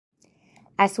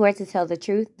I swear to tell the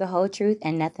truth, the whole truth,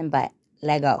 and nothing but.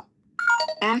 Let go.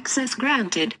 Access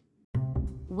granted.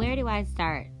 Where do I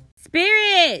start?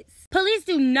 Spirits! Police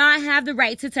do not have the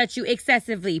right to touch you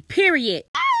excessively, period.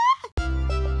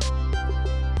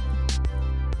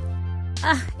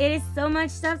 It is so much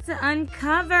stuff to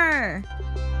uncover.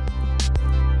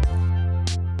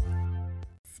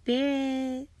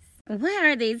 Spirits. What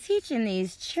are they teaching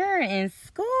these children in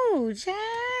school, child?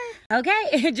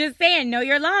 Okay, just saying, know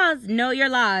your laws, know your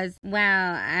laws.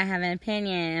 Well, I have an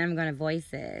opinion and I'm gonna voice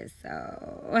it,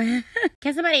 so.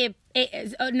 Can somebody,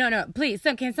 please,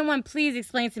 can someone please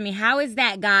explain to me, how is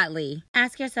that godly?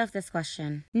 Ask yourself this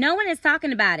question. No one is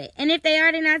talking about it. And if they are,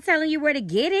 they're not telling you where to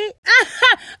get it?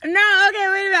 No, okay,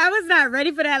 wait a minute, I was not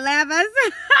ready for that laugh.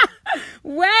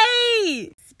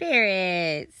 Wait!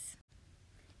 Spirits.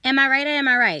 Am I right or am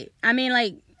I right? I mean,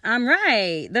 like, I'm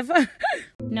right.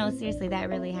 No, seriously, that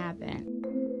really happened.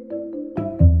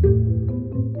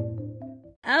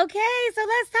 Okay, so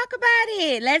let's talk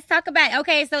about it.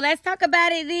 Okay, so let's talk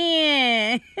about it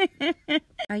then.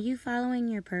 Are you following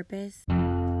your purpose?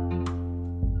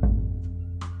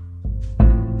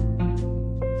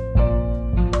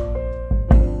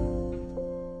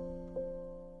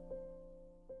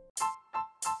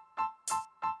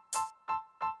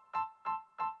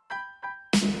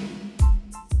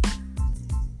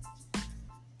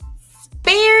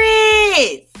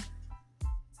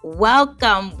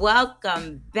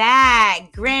 Welcome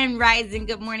back. Grand Rising,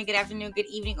 good morning, good afternoon, good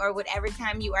evening, or whatever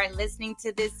time you are listening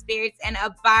to this, spirits and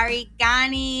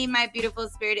Abarigani, my beautiful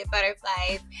spirited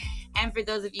butterflies. And for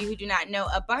those of you who do not know,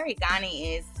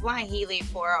 Abarigani is Swahili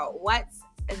for what's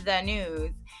the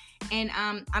news. And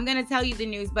I'm going to tell you the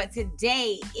news, but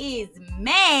today is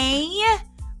May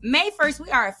 1st.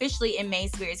 We are officially in May,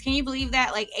 spirits. Can you believe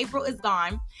that? Like, April is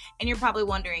gone. And you're probably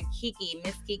wondering,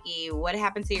 Miss Kiki, what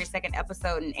happened to your second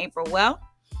episode in April? Well,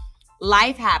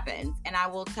 life happens, and I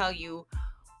will tell you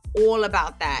all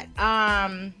about that.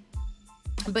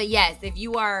 But yes, if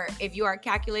you are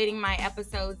calculating my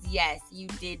episodes, yes, you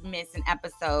did miss an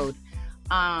episode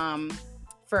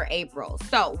for April.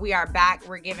 So we are back.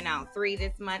 We're giving out 3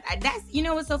 this month. You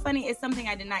know what's so funny? It's something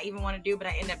I did not even want to do, but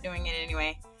I ended up doing it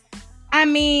anyway. I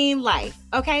mean, life.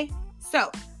 Okay, so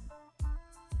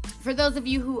for those of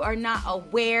you who are not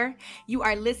aware, you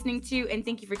are listening to, and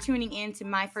thank you for tuning in to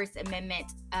my First Amendment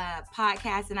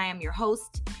podcast, and I am your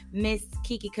host, Miss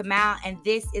Kiki Kamal, and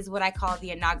this is what I call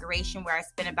the inauguration, where I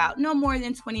spend about no more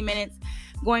than 20 minutes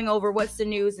going over what's the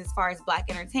news as far as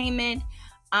Black entertainment,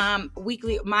 my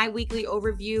weekly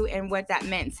overview, and what that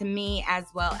meant to me, as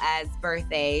well as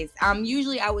birthdays.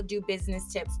 Usually I would do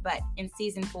business tips, but in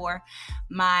season 4,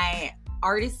 my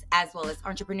artists as well as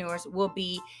entrepreneurs will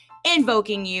be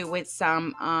invoking you with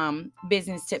some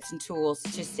business tips and tools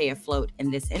to stay afloat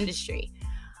in this industry.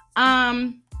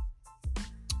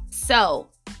 So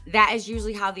that is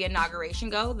usually how the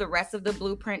inauguration goes. The rest of the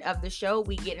blueprint of the show,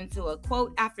 we get into a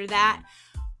quote. After that,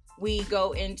 we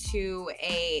go into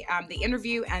the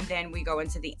interview, and then we go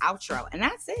into the outro, and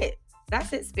that's it.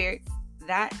 That's it, spirits.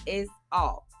 That is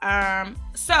all.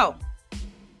 So,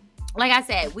 like I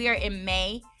said, we are in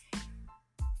May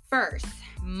 1st,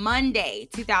 Monday,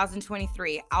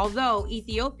 2023. Although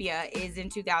Ethiopia is in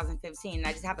 2015,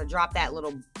 I just have to drop that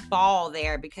little ball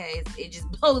there because it just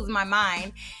blows my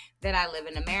mind that I live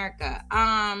in America.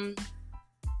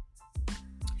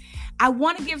 I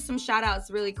want to give some shout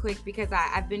outs really quick because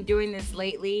I've been doing this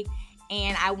lately,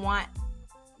 and I want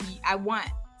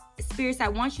spirits, I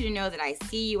want you to know that I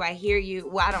see you, I hear you.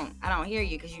 Well, I don't hear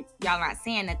you because y'all not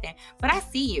saying nothing, but I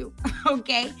see you.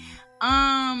 Okay.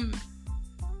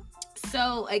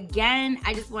 So again,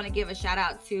 I just want to give a shout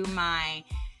out to my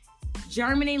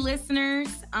Germany listeners.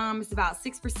 It's about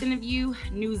 6% of you.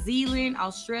 New Zealand,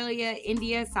 Australia,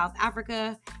 India, South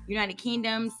Africa, United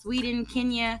Kingdom, Sweden,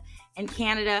 Kenya, and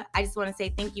Canada. I just want to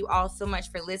say thank you all so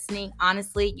much for listening.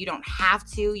 Honestly, you don't have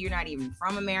to. You're not even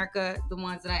from America,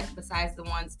 besides the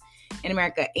ones in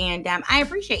America. And I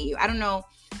appreciate you. I don't know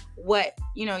what,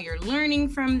 you're learning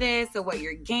from this or what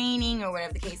you're gaining or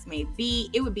whatever the case may be.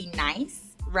 It would be nice,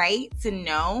 right, to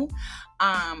know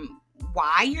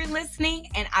why you're listening,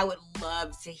 and I would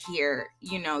love to hear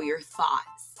your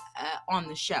thoughts on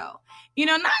the show.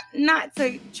 Not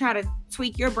to try to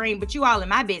tweak your brain, but you all in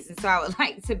my business, so I would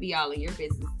like to be all in your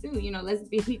business too. Let's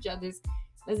be in each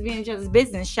other's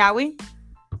business, shall we?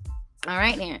 All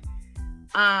right then.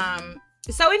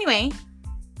 So anyway,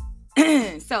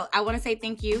 so I want to say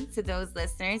thank you to those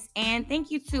listeners, and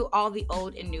thank you to all the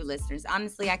old and new listeners.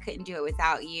 Honestly, I couldn't do it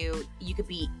without you. You could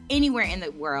be anywhere in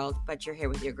the world, but you're here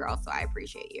with your girl, so I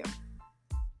appreciate you.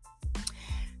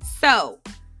 So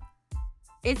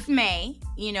it's May.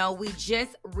 We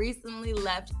just recently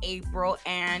left April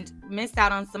and missed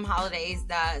out on some holidays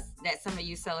that some of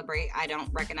you celebrate. I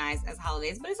don't recognize as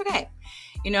holidays, but it's okay.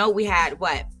 We had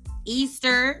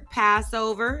Easter,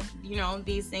 Passover.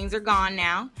 These things are gone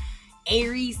now.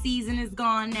 Aries season is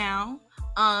gone now.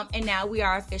 And now we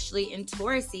are officially in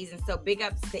Taurus season. So big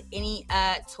ups to any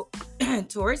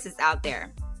Tauruses out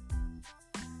there.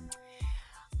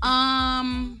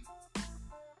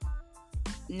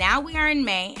 Now we are in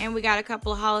May and we got a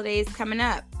couple of holidays coming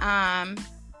up.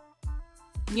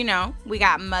 We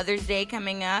got Mother's Day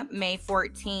coming up, May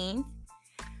 14th.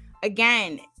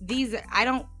 Again, I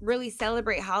don't really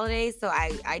celebrate holidays, so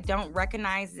I don't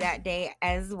recognize that day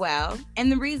as well.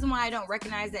 And the reason why I don't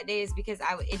recognize that day is because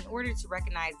in order to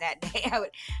recognize that day,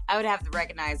 I would have to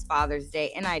recognize Father's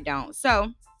Day, and I don't.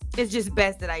 So it's just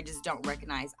best that I just don't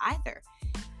recognize either.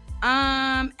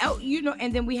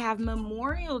 And then we have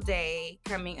Memorial Day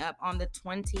coming up on the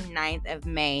 29th of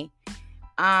May.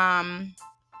 And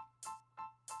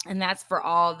that's for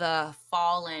all the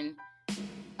fallen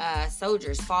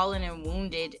soldiers, fallen and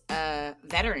wounded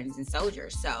veterans and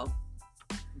soldiers. So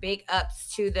big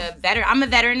ups to the veteran. I'm a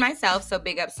veteran myself, so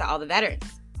big ups to all the veterans.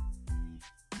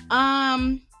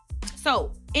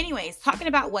 So anyways, talking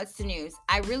about what's the news,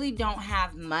 I really don't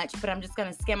have much, but I'm just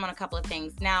going to skim on a couple of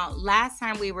things. Now, last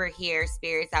time we were here,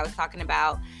 Spirits, I was talking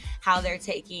about how they're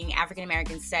taking African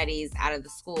American studies out of the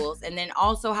schools, and then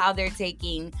also how they're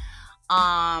taking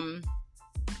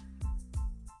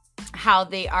how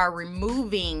they are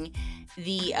removing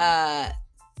the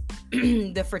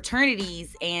the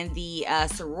fraternities and the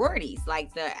sororities,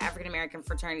 like the African American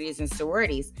fraternities and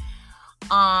sororities.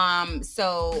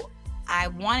 So I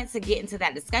wanted to get into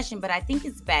that discussion, but I think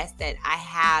it's best that I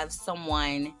have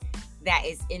someone that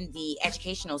is in the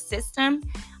educational system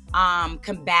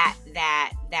combat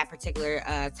that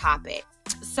particular topic.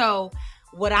 So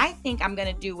what I think I'm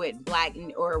going to do with Black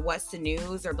or What's the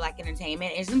News or Black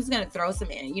Entertainment is I'm just going to throw some,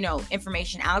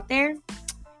 information out there.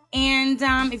 And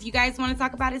if you guys want to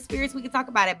talk about it, Spirits, we can talk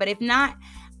about it. But if not,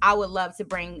 I would love to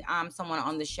bring someone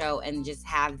on the show and just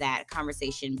have that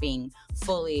conversation being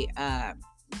fully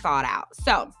thought out.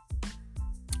 So,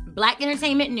 Black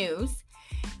Entertainment News,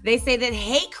 they say that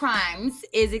hate crimes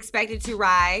is expected to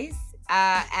rise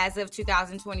as of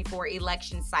 2024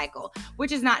 election cycle,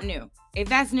 which is not new. If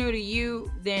that's new to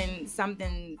you, then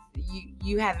something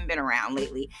you haven't been around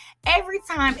lately. Every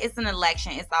time it's an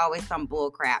election, it's always some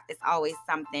bull crap. It's always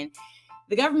something.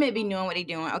 The government be knowing what they're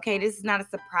doing. Okay, this is not a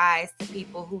surprise to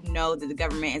people who know that the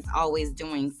government is always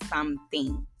doing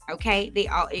something. Okay,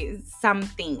 it's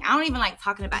something. I don't even like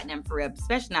talking about them for real,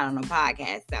 especially not on a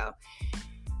podcast. So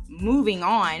moving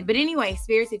on. But anyway,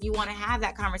 Spirits, if you want to have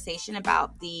that conversation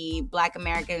about the Black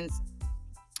Americans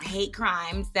hate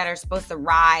crimes that are supposed to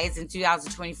rise in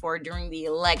 2024 during the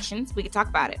elections, we can talk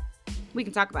about it.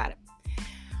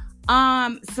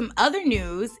 Some other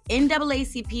news,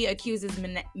 NAACP accuses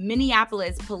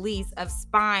Minneapolis police of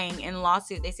spying in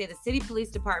lawsuit. They say the city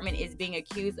police department is being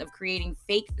accused of creating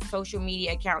fake social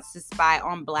media accounts to spy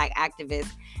on Black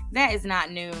activists. That is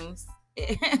not news.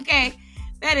 Okay,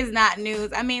 that is not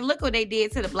news. I mean, look what they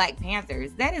did to the Black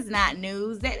Panthers. That is not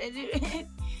news.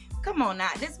 Come on now.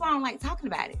 That's why I don't like talking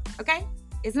about it. Okay,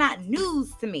 it's not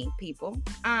news to me, people.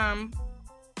 But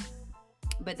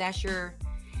that's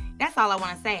all I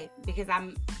want to say, because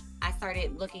I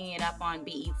started looking it up on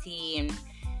BET and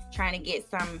trying to get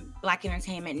some Black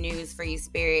entertainment news for you,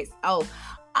 Spirits.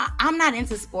 I'm not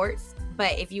into sports,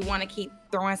 but if you want to keep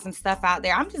throwing some stuff out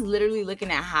there, I'm just literally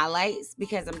looking at highlights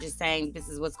because I'm just saying this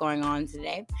is what's going on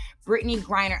today. Brittany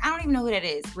Griner, I don't even know who that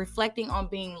is, reflecting on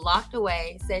being locked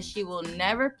away, says she will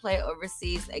never play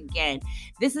overseas again.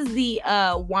 This is the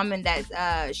woman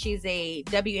that she's a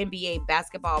WNBA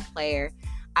basketball player.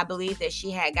 I believe that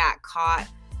she had got caught.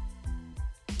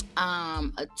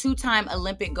 A two-time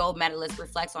Olympic gold medalist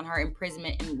reflects on her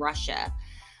imprisonment in Russia.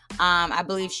 I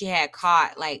believe she got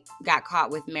caught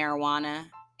with marijuana,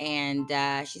 and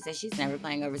she said she's never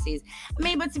playing overseas. I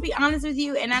mean, but to be honest with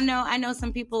you, and I know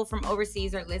some people from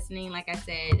overseas are listening. Like I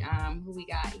said, who we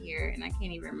got here, and I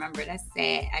can't even remember. That's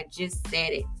sad. I just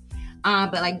said it.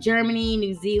 But like Germany,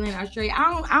 New Zealand, Australia,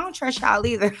 I don't trust y'all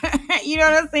either. You know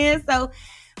what I'm saying? So,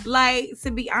 like,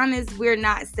 to be honest, we're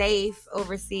not safe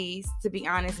overseas, to be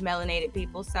honest, melanated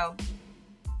people. So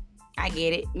I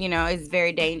get it. It's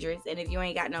very dangerous. And if you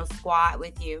ain't got no squad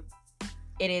with you,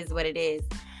 it is what it is.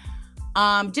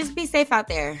 Just be safe out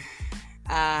there,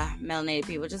 melanated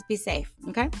people. Just be safe,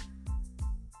 okay?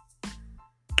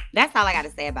 That's all I got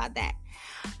to say about that.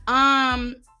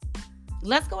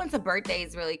 Let's go into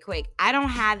birthdays really quick. I don't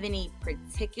have any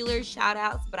particular shout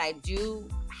outs, but I do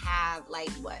have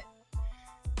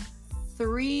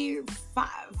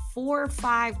 4 or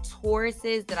 5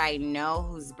 Tauruses that I know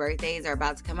whose birthdays are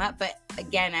about to come up. But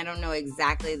again, I don't know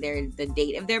exactly the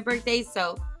date of their birthdays.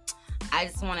 So I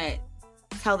just want to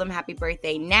tell them happy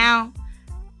birthday now,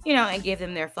 and give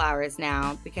them their flowers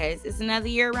now, because it's another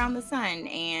year around the sun.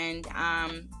 And,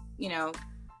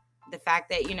 the fact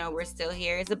that, we're still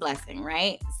here is a blessing,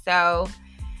 right? So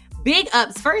big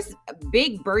ups. First,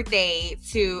 big birthday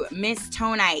to Miss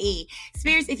Tonai.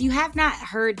 Spirits, if you have not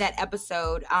heard that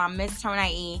episode, Miss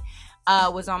Tonai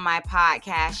was on my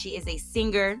podcast. She is a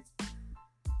singer,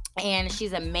 and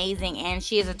she's amazing, and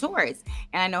she is a Taurus.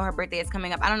 And I know her birthday is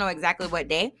coming up. I don't know exactly what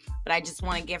day, but I just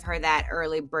want to give her that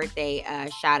early birthday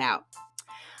shout out.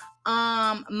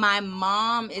 My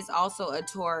mom is also a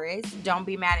Taurus. Don't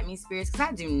be mad at me, spirits, because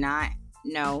I do not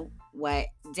know what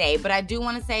day, but I do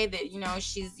want to say that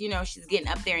she's getting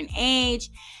up there in age,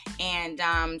 and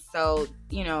so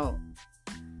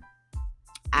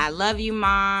I love you,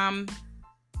 mama,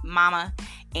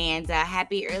 and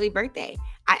happy early birthday.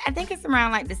 I think it's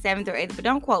around like the 7th or 8th, but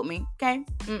don't quote me, okay?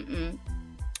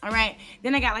 All right.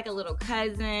 Then I got like a little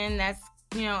cousin that's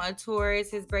a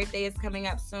Taurus. His birthday is coming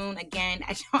up soon. Again,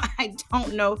 I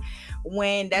don't know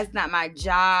when. That's not my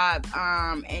job.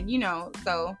 And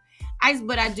so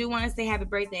but I do want to say happy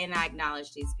birthday, and I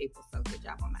acknowledge these people. So good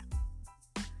job on that.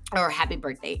 Or happy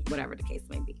birthday, whatever the case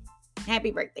may be.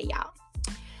 Happy birthday, y'all.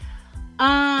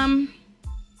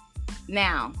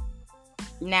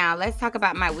 Now let's talk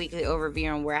about my weekly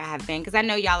overview on where I have been, because I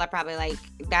know y'all are probably like,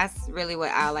 that's really what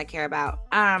all I care about.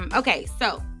 Okay,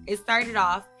 so it started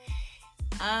off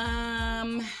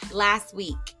last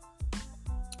week.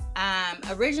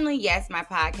 Originally, yes, my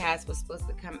podcast was supposed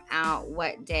to come out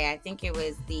what day? I think it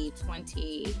was the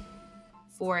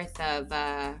 24th of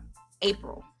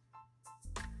April.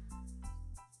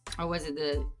 Or was it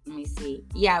let me see.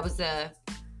 Yeah, it was the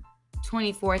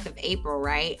 24th of April,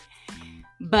 right?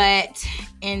 But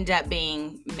ended up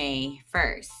being May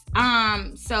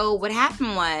 1st. So what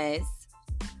happened was,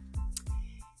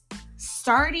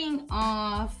 starting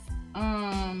off,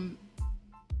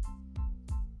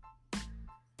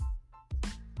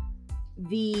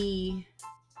 the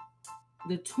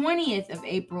 20th of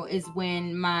April is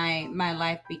when my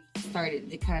life started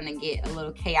to kind of get a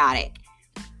little chaotic,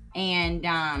 and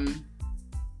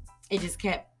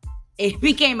it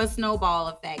became a snowball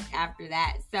effect after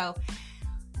that. So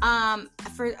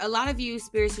for a lot of you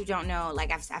spirits who don't know,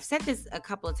 like I've said this a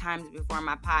couple of times before on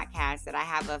my podcast, that I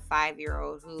have a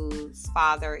 5-year-old whose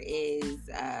father is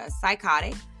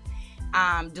psychotic,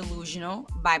 delusional,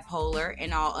 bipolar,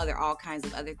 and all kinds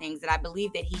of other things, that I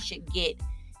believe that he should get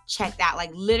checked out,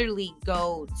 like literally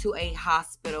go to a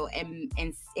hospital and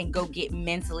go get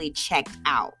mentally checked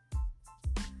out.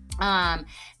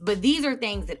 But these are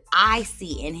things that I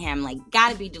see in him, like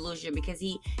gotta be delusional, because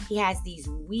he has these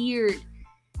weird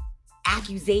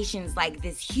accusations, like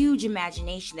this huge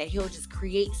imagination that he'll just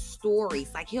create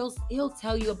stories. Like he'll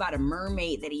tell you about a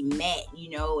mermaid that he met,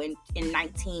 in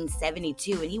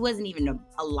 1972, and he wasn't even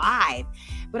alive.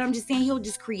 But I'm just saying, he'll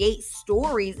just create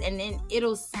stories, and then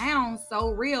it'll sound so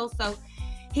real. So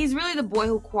he's really the boy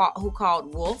who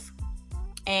called Wolf.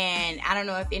 And I don't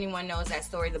know if anyone knows that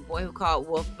story, The Boy Who Called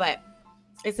Wolf, but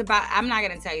it's about, I'm not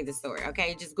going to tell you the story,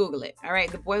 okay? Just Google it, all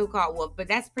right? The Boy Who Called Wolf. But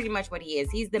that's pretty much what he is.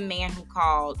 He's the man who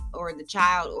called, or the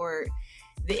child, or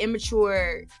the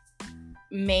immature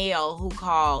male who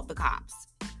called the cops,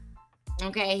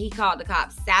 okay? He called the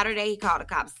cops Saturday. He called the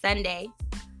cops Sunday.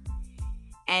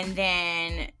 And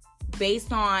then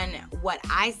based on what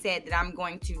I said that I'm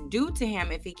going to do to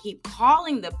him if he keep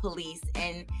calling the police,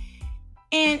 and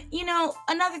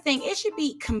another thing, it should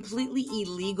be completely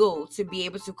illegal to be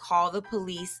able to call the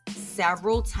police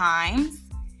several times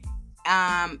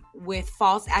with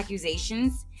false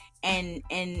accusations and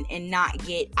not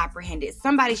get apprehended.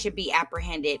 Somebody should be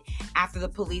apprehended after the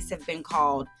police have been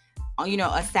called,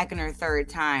 a second or third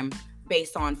time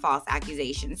based on false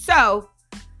accusations. So,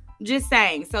 just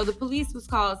saying. So the police was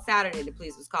called Saturday. The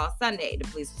police was called Sunday. The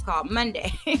police was called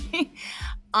Monday.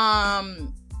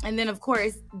 And then, of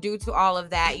course, due to all of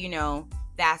that,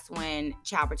 that's when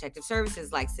Child Protective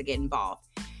Services likes to get involved.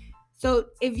 So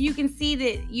if you can see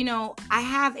that, I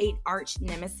have an arch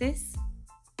nemesis.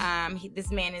 This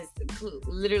man is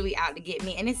literally out to get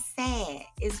me. And it's sad.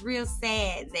 It's real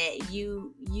sad that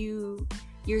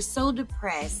you're so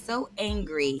depressed, so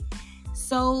angry,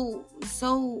 so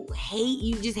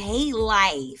you just hate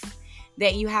life,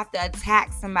 that you have to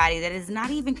attack somebody that is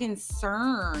not even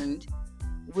concerned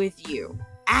with you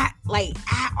at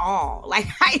all. Like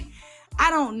I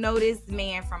don't know this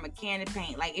man from a can of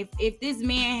paint. Like if this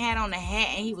man had on a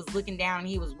hat and he was looking down and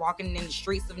he was walking in the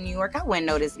streets of New York, I wouldn't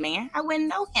know this man. I wouldn't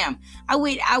know him. I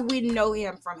wouldn't know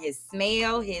him from his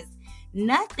smell, his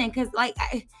nothing. Cause like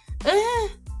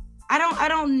I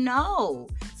don't know.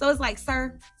 So it's like,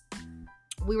 sir,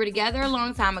 we were together a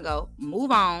long time ago. Move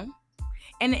on.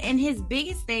 And his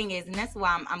biggest thing is, and that's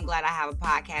why I'm glad I have a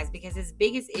podcast, because his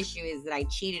biggest issue is that I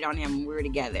cheated on him when we were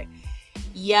together.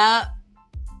 Yup.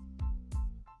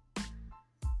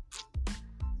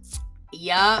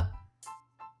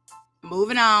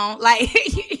 Moving on. Like,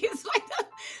 it's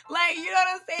like, you know what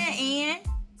I'm saying? And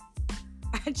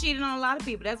I cheated on a lot of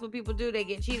people. That's what people do. They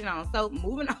get cheated on. So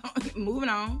moving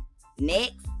on.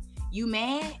 Next. You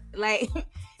mad? Like,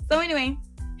 so anyway,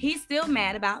 he's still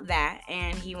mad about that,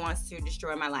 and he wants to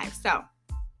destroy my life. So,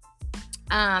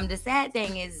 the sad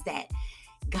thing is that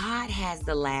God has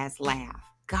the last laugh.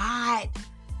 God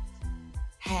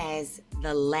has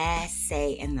the last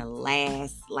say and the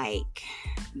last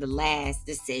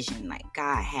decision. Like,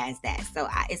 God has that. So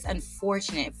it's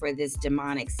unfortunate for this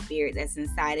demonic spirit that's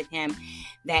inside of him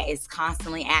that is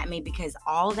constantly at me, because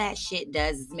all that shit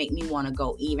does is make me want to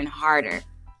go even harder.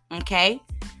 Okay?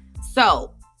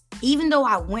 So, even though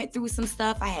I went through some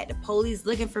stuff, I had the police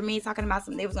looking for me, talking about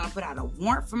something. They was going to put out a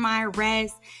warrant for my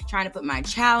arrest, trying to put my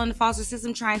child in the foster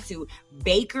system, trying to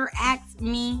Baker Act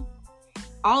me.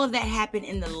 All of that happened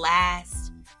in the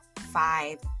last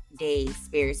 5 days,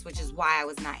 spirits, which is why I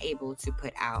was not able to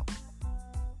put out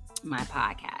my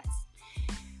podcast.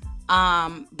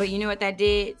 But you know what that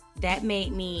did? That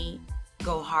made me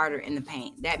go harder in the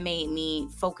paint. That made me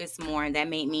focus more. That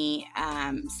made me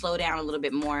slow down a little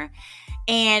bit more.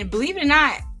 And believe it or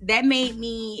not, that made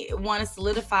me want to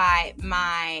solidify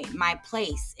my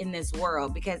place in this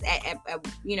world, because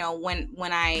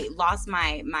when I lost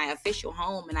my official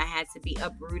home and I had to be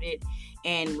uprooted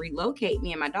and relocate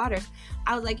me and my daughters,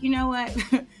 I was like, you know what?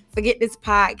 Forget this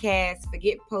podcast,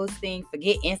 forget posting,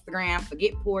 forget Instagram,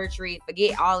 forget poetry,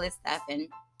 forget all this stuff. And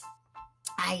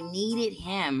I needed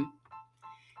him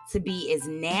to be as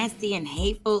nasty and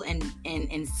hateful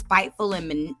and spiteful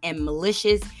and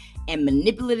malicious and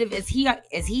manipulative as he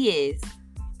is.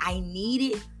 I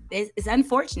needed this. It's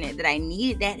unfortunate that I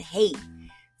needed that hate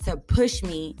to push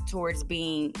me towards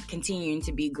continuing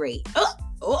to be great.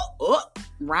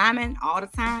 Rhyming all the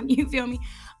time. You feel me?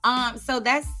 So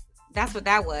that's what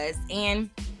that was. And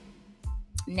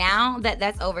now that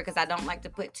that's over, because I don't like to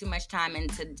put too much time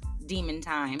into demon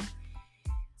time.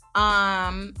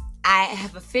 I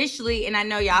have officially, and I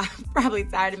know y'all probably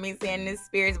tired of me saying this,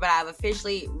 spirits, but I've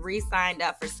officially re-signed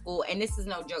up for school. And this is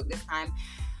no joke this time.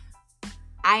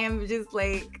 I am just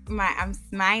like, I'm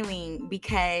smiling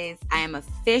because I am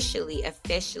officially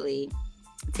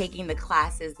taking the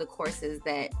courses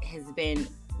that has been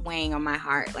weighing on my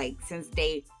heart, like since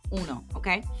day uno,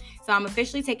 okay? So I'm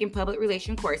officially taking public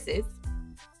relation courses,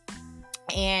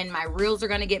 and my reels are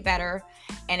going to get better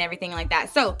and everything like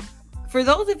that. So for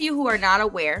those of you who are not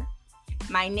aware,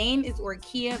 my name is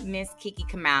Orkia Miss Kiki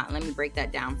Kamau. Let me break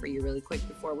that down for you really quick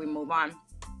before we move on.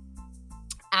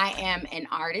 I am an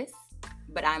artist,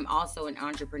 but I'm also an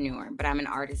entrepreneur, but I'm an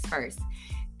artist first.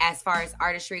 As far as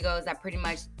artistry goes, I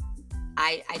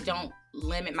don't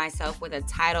limit myself with a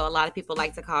title. A lot of people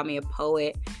like to call me a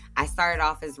poet. I started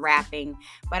off as rapping,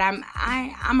 but I'm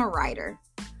a writer.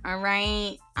 All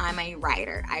right. I'm a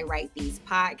writer. I write these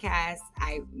podcasts.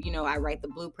 I write the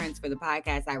blueprints for the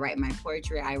podcast. I write my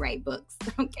poetry. I write books.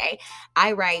 Okay.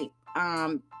 I write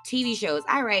TV shows.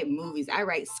 I write movies. I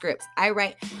write scripts. I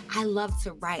love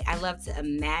to write. I love to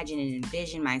imagine and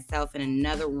envision myself in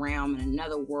another realm, in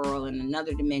another world, in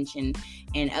another dimension,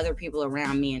 and other people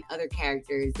around me and other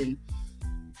characters. And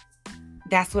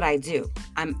that's what I do.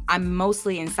 I'm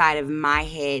mostly inside of my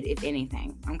head, if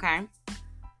anything. Okay.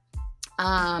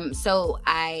 So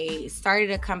I started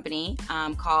a company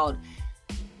called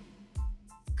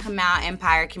Kamau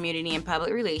Empire Community and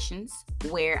Public Relations,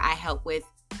 where I help with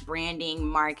branding,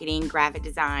 marketing, graphic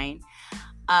design,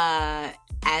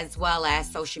 as well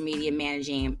as social media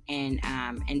managing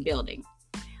and building.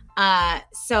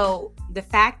 So the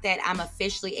fact that I'm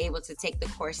officially able to take the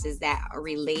courses that are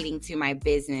relating to my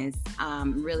business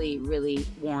really, really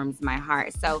warms my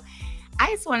heart. So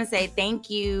I just want to say thank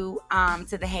you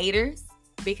to the haters,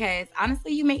 because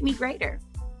honestly, you make me greater.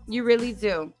 You really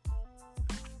do.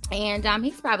 And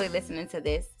he's probably listening to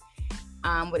this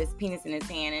with his penis in his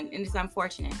hand, and it's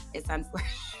unfortunate. It's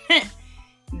unfortunate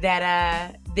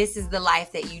that this is the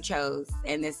life that you chose,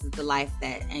 and this is the life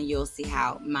and you'll see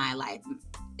how my life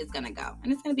is gonna go,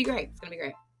 and it's gonna be great. It's gonna be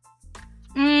great.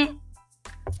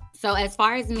 So as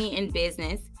far as me in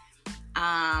business,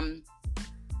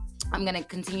 I'm going to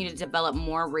continue to develop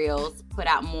more reels, put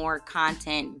out more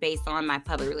content based on my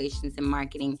public relations and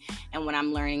marketing and what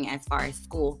I'm learning as far as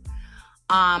school.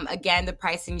 Again, the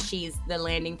pricing sheets, the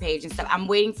landing page and stuff. I'm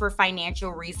waiting for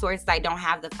financial resources. I don't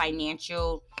have the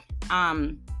financial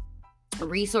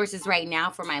resources right now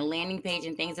for my landing page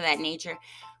and things of that nature.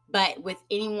 But with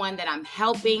anyone that I'm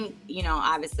helping,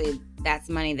 obviously that's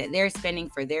money that they're spending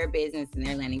for their business and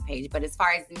their landing page. But as far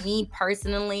as me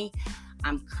personally,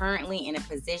 I'm currently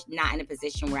not in a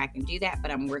position where I can do that,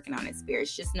 but I'm working on it,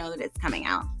 spirits. Just know that it's coming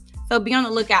out. So be on the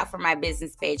lookout for my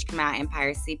business page, Kamau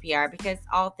Empire CPR, because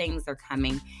all things are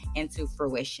coming into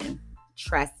fruition.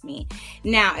 Trust me.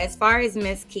 Now, as far as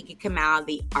Miss Kiki Kamau,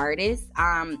 the artist,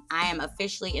 I am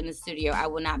officially in the studio. I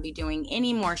will not be doing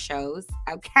any more shows,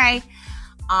 okay?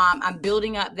 I'm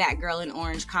building up that Girl in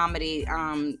Orange comedy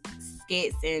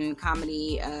skits and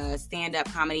comedy, stand-up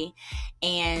comedy.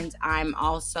 And I'm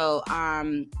also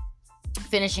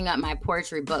finishing up my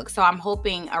poetry book. So I'm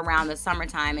hoping around the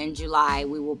summertime in July,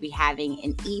 we will be having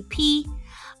an EP,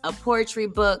 a poetry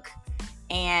book,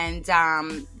 and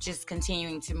just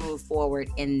continuing to move forward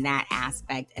in that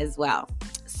aspect as well.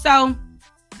 So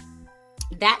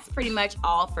that's pretty much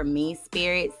all for me,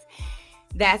 spirits.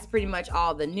 That's pretty much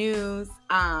all the news.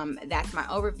 That's my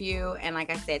overview. And like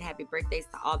I said, happy birthdays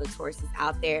to all the Tauruses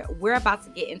out there. We're about to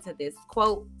get into this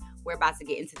quote. We're about to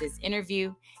get into this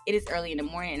interview. It is early in the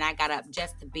morning and I got up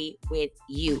just to be with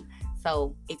you.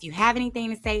 So if you have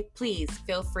anything to say, please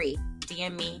feel free.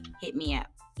 DM me, hit me up.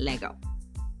 Lego.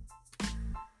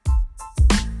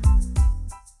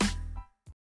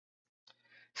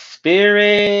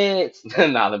 Spirits.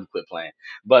 Nah, let me quit playing.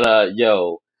 But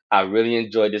yo, I really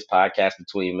enjoyed this podcast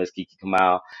between Miss Kiki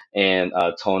Kamau and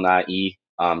Tonai E.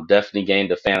 Definitely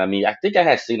gained a fan of me. I think I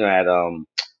had seen her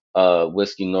at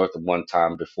Whiskey North one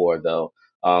time before though.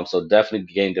 So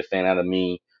definitely gained a fan out of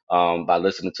me by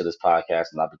listening to this podcast,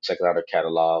 and I'll be checking out her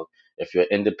catalog. If you're an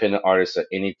independent artist or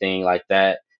anything like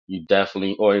that, you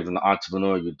definitely, or even an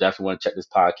entrepreneur, you definitely want to check this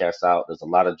podcast out. There's a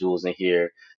lot of jewels in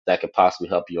here that could possibly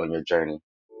help you on your journey.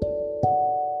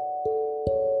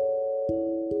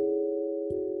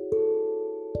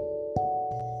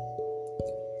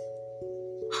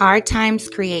 Hard times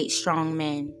create strong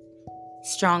men.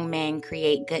 Strong men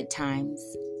create good times.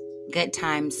 Good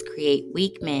times create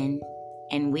weak men.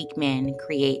 And weak men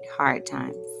create hard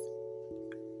times.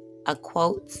 A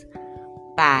quote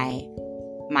by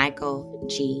Michael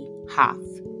G. Hoff.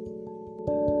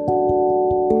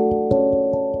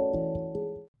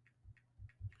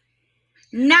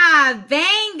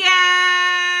 Banga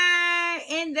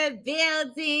in the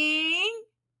building.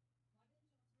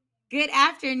 Good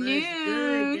afternoon. What's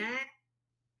good, Dad?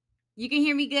 You can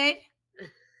hear me good?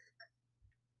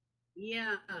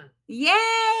 Yeah.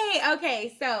 Yay!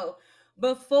 Okay, so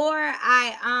before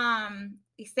I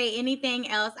say anything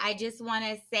else, I just want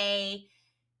to say,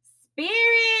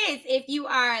 spirits, if you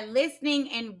are listening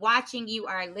and watching, you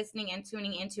are listening and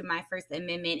tuning into My First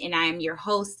Amendment, and I am your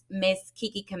host, Miss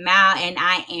Kiki Kamau, and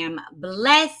I am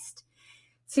blessed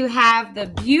to have the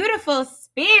beautiful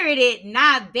spirited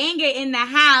Banga in the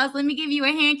house. Let me give you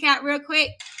a hand clap real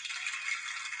quick.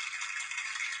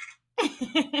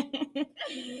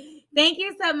 Thank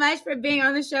you so much for being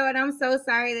on the show, and I'm so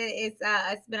sorry that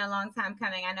it's been a long time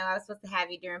coming. I know I was supposed to have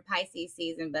you during Pisces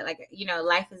season, but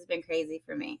life has been crazy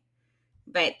for me.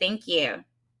 But thank you.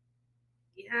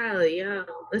 Yo,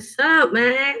 what's up,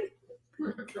 man?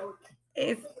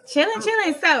 It's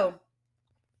chilling. So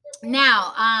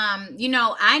now,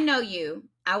 I know you.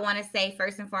 I want to say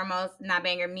first and foremost,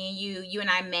 Banger, me and you and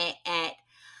I met at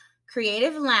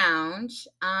Creative Lounge.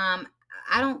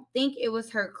 I don't think it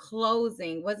was her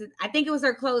closing. Was it? I think it was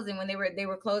her closing when they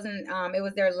were closing. It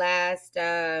was their last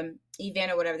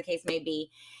event or whatever the case may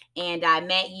be. And I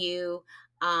met you.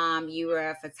 You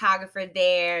were a photographer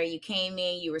there. You came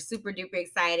in. You were super duper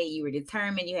excited. You were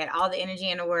determined. You had all the energy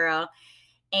in the world.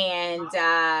 And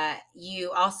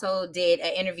you also did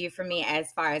an interview for me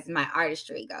as far as my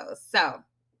artistry goes. So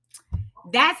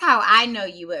that's how I know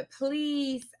you. But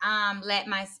please let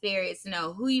my spirits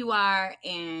know who you are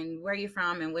and where you're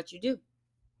from and what you do.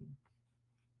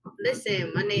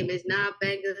 Listen, my name is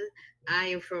Banga. I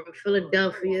am from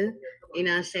Philadelphia. You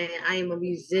know what I'm saying? I am a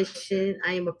musician.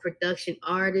 I am a production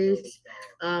artist.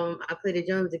 I play the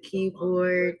drums, the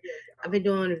keyboard. I've been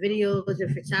doing videos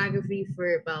and photography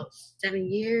for about 7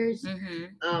 years. Mm-hmm.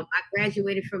 I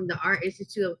graduated from the Art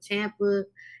Institute of Tampa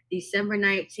December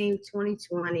 19th,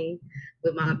 2020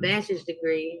 with my bachelor's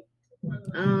degree.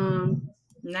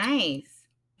 Nice.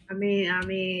 I mean, I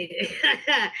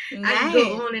can go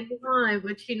Nice. on and on,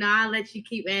 but I'll let you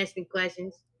keep asking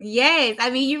questions. Yes, I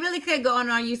mean, you really could go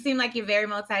on. You seem like you're very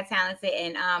multi-talented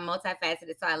and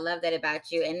multifaceted. So I love that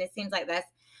about you. And it seems like that's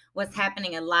what's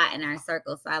happening a lot in our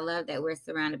circle. So I love that we're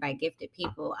surrounded by gifted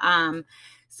people.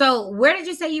 So where did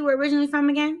you say you were originally from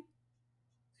again?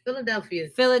 Philadelphia.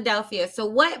 Philadelphia. So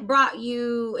what brought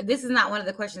you? This is not one of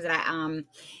the questions that I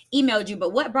emailed you,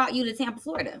 but what brought you to Tampa,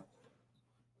 Florida?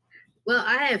 Well,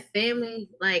 I have family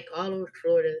like all over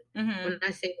Florida. Mm-hmm. When I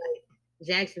say like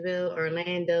Jacksonville,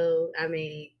 Orlando, I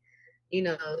mean,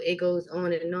 it goes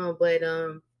on and on. But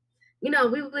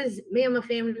me and my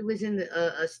family was in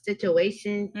a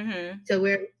situation to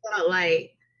where we felt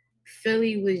like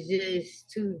Philly was just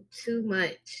too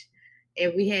much,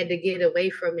 and we had to get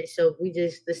away from it. So we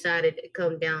just decided to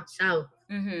come down south.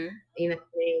 Mm-hmm. You know what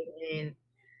I mean? And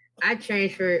I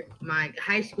transferred my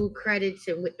high school credits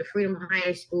and with the Freedom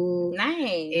High School.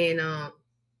 Nice. And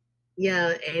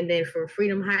yeah, and then from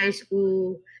Freedom High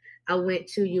School, I went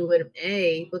to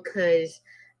UMA because,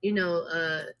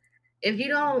 if you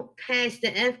don't pass the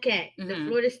FCAT, the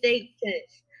Florida State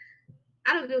test,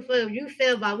 I don't give a fuck if you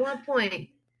fail by 1 point,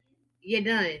 you're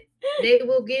done. They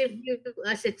will give you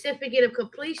a certificate of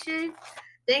completion.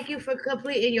 Thank you for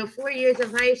completing your 4 years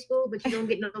of high school, but you don't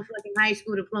get no fucking high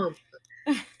school diploma.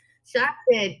 So I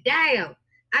said, damn,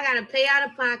 I gotta pay out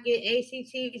of pocket,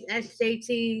 ACTs,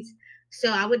 SATs. So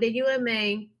I went to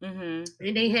UMA, and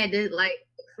they had this like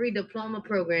free diploma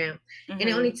program, and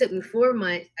it only took me 4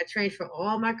 months. I transferred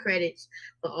all my credits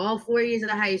for all 4 years of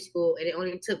high school, and it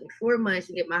only took me 4 months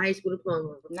to get my high school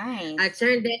diploma. Nice. I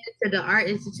turned that into the Art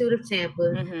Institute of Tampa,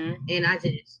 and that's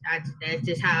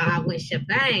just how I went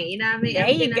shebang. You know what I mean? There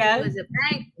you go. It was a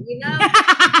bang,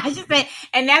 I just said,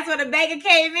 and that's when the banger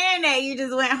came in. That you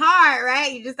just went hard,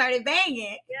 right? You just started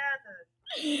banging.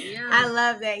 Yeah. I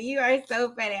love that. You are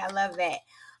so funny. I love that.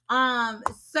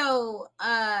 So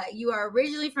you are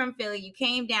originally from Philly. You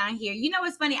came down here. You know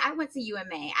what's funny? I went to UMA.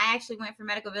 I actually went for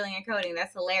medical billing and coding.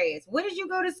 That's hilarious. What did you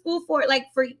go to school for? Like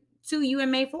to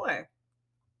UMA for?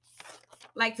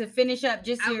 Like to finish up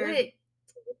just I went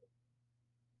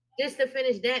just to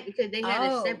finish that because they had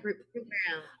a separate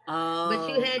program. But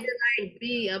you had to like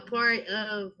be a part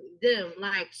of them,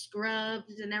 like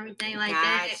scrubs and everything like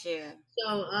that.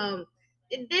 So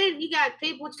and then you got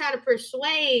people trying to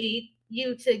persuade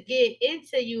you to get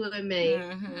into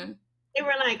UMA. They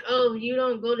were like, "Oh, you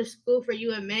don't go to school for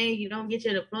UMA, you don't get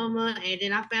your diploma," and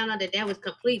then I found out that was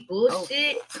complete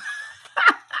bullshit.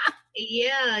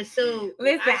 Yeah, so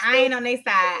listen, I ain't on their side.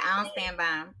 I don't stand by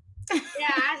them. Yeah,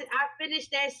 I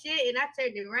finished that shit and I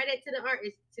turned it right into the Art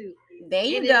Institute. There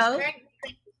you go.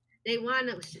 They wound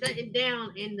up shutting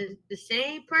down, and the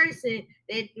same person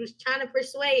that was trying to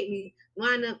persuade me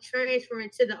wound up transferring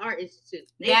to the Art Institute.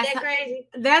 Ain't that crazy?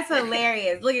 That's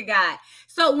hilarious. Look at God.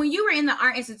 So when you were in the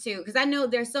Art Institute, because I know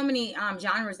there's so many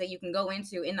genres that you can go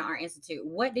into in the Art Institute,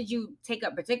 what did you take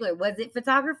up particularly? Was it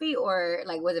photography or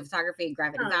like was it photography,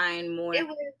 graphic design more? It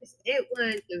was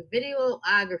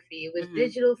videography. It was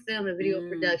digital film and video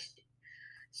production.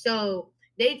 So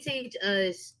they teach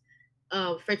us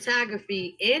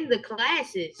photography in the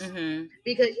classes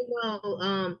because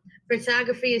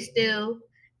photography is still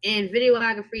and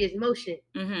videography is motion.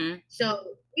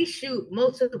 So we shoot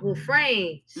multiple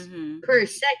frames per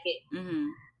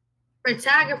second.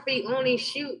 Photography only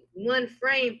shoot 1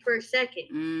 frame per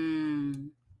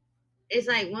second. It's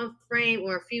like 1 frame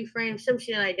or a few frames, some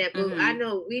shit like that. But I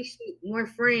know we shoot more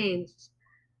frames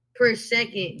per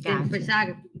second than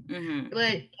photography.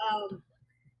 But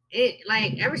it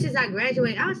like ever since I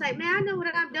graduated, I was like, man, I know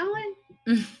what I'm doing.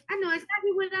 I know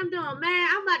exactly what I'm doing, man.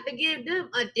 I'm about to give them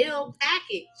a deal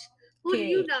package. Who do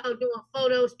you know doing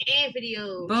photos and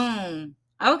videos? Boom.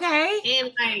 Okay.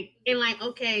 And like,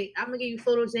 okay, I'm gonna give you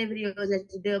photos and videos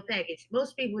as a deal package.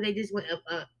 Most people they just want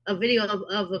a video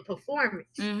of a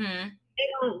performance. They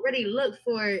don't really look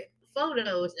for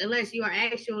photos unless you are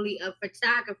actually a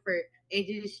photographer and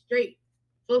just straight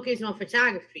focus on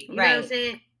photography. You know what I'm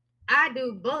saying? I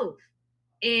do both.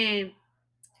 And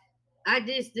I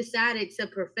just decided to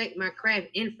perfect my craft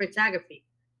in photography.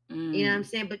 You know what I'm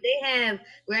saying? But they have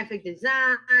graphic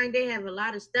design. They have a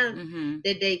lot of stuff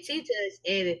that they teach us.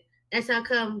 And that's how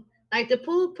come, like the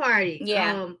pool party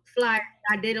flyer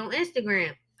I did on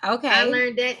Instagram. Okay. I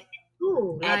learned that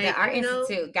at the Art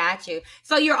Institute. Got you.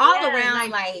 So you're all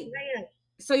around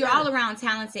so you're all around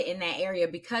talented in that area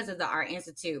because of the Art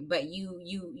Institute, but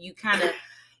you kind of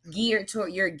geared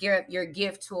toward your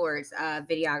gift towards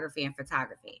videography and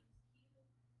photography.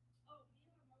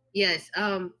 Yes.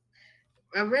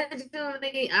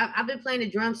 Originally, I've been playing the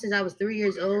drums since I was 3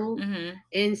 years old. Mm-hmm.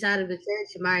 Inside of the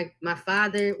church, my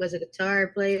father was a guitar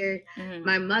player. Mm-hmm.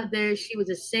 My mother, she was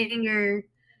a singer.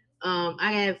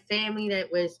 I have family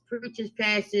that was preachers,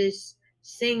 pastors,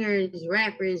 singers,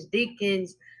 rappers,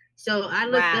 deacons. So I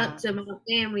looked up Wow. to my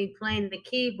family playing the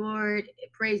keyboard,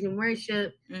 praise and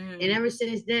worship. Mm-hmm. And ever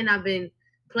since then, I've been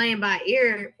playing by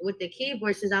ear with the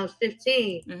keyboard since I was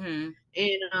 15. Mm-hmm.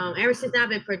 And ever since I've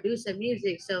been producing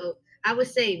music. So I would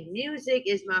say music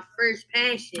is my first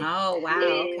passion. Oh, wow.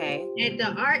 Okay. And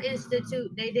at the Art Institute,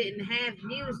 they didn't have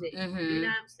music. You Mm-hmm. know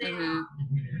what I'm saying?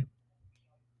 Mm-hmm.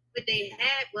 What they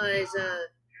had was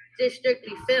just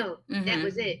strictly film. That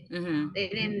was it. Mm-hmm. Mm-hmm. They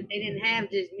didn't have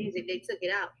just music. They took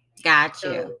it out. Got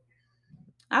So you.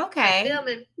 Okay. film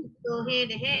and music go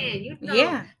hand in hand. You know,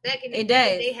 Yeah, back in the it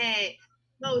day, does. they had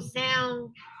no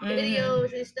sound Mm-hmm.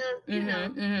 videos and stuff. You know,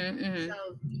 Mm-hmm. Mm-hmm. Mm-hmm.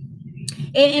 so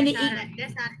And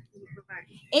that's how that part.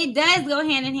 it does go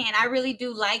hand in hand. I really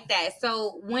do like that.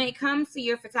 So when it comes to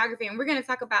your photography, and we're going to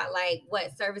talk about like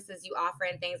what services you offer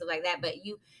and things like that, but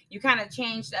you kind of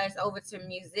changed us over to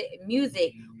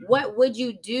music. What would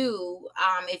you do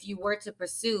if you were to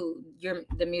pursue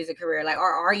the music career? Like,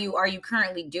 or are you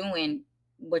currently doing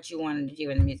what you wanted to do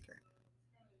in the music career?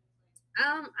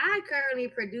 I currently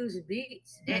produce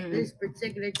beats at Mhm. this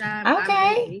particular time. I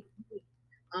Okay. make beats.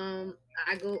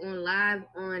 I go on live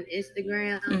on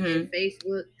Instagram and Mhm.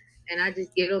 Facebook, and I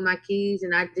just get on my keys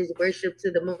and I just worship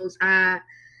to the Most High.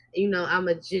 You know, I'm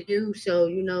a Jew, so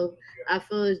I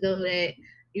feel as though that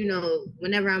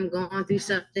whenever I'm going through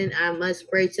something, I must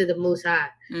pray to the Most High.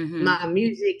 Mhm. My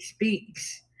music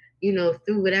speaks,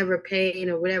 through whatever pain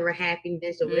or whatever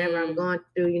happiness or whatever I'm going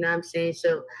through. You know what I'm saying?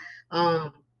 So,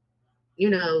 um, you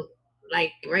know,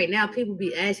 like right now, people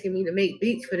be asking me to make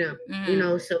beats for them.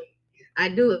 So I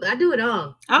do it. I do it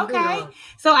all. Okay.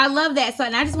 So I love that. So,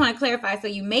 and I just want to clarify. So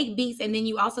you make beats and then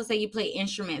you also say you play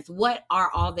instruments. What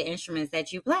are all the instruments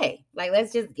that you play? Like,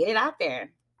 let's just get it out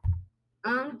there.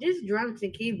 Just drums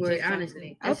and keyboard, Just drums.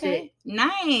 honestly. That's Okay. it.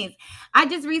 Nice. I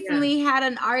just recently had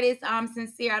an artist,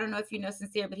 Sincere. I don't know if you know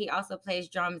Sincere, but he also plays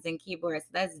drums and keyboards.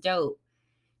 So that's dope.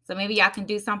 So maybe y'all can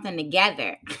do something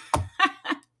together.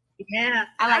 Yeah.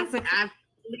 I like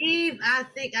I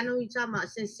think I know you're talking about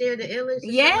Sincere the Illest.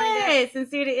 Yeah,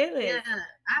 Sincere the Illest. Yeah.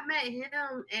 I met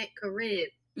him at Carib.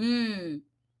 Mm.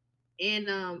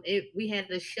 And we had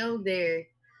a show there.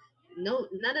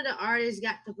 None of the artists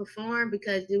got to perform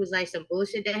because it was like some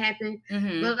bullshit that happened.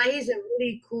 Mm-hmm. But like he's a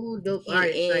really cool, dope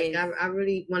artist. Like I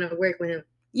really want to work with him.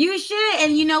 You should.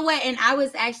 And you know what? And I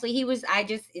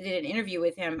just did an interview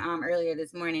with him earlier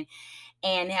this morning,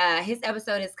 and his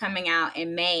episode is coming out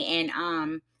in May,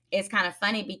 and it's kind of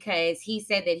funny because he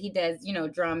said that he does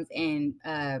drums and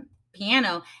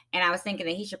piano, and I was thinking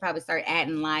that he should probably start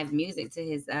adding live music to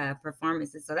his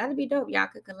performances. So that'd be dope. Y'all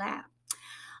could collab.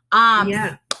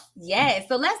 Yeah. Yeah.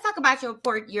 So let's talk about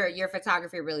your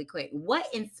photography really quick. What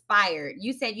inspired?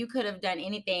 You said you could have done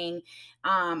anything.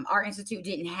 Our institute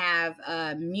didn't have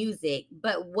music,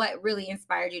 but what really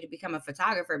inspired you to become a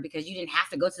photographer? Because you didn't have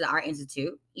to go to the art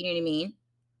institute. You know what I mean?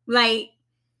 Like,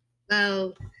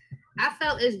 well, I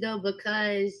felt as though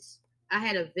because I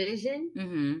had a vision,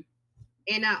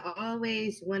 and I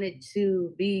always wanted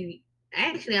to be.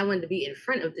 Actually, I wanted to be in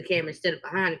front of the camera instead of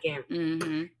behind the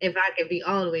camera. If I could be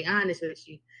all the way honest with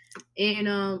you. And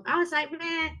I was like,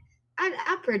 man,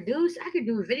 I produce. I could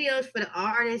do videos for the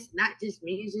artists, not just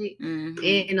music.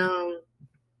 And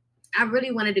I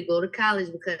really wanted to go to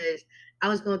college because I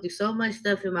was going through so much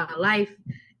stuff in my life,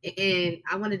 and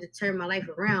I wanted to turn my life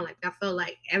around. Like I felt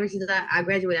like ever since I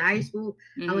graduated high school,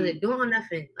 I wasn't doing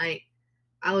nothing. Like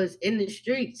I was in the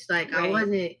streets. Like I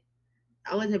wasn't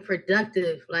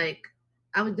productive. Like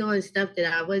I was doing stuff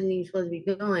that I wasn't even supposed to be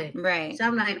doing. Right. So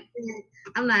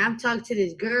I'm talking to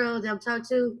this girl that I'm talking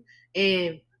to,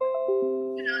 and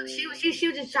she was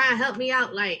just trying to help me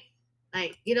out, like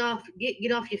get off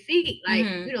your feet, like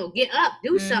get up,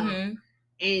 do something.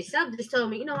 And something just told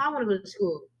me, I want to go to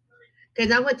school. Because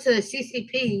I went to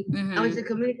CCP, I went to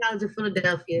Community College of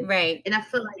Philadelphia, right? And I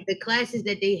feel like the classes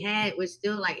that they had was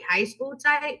still like high school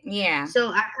type, yeah. So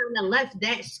I kind of left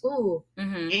that school,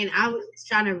 and I was just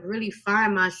trying to really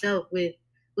find myself with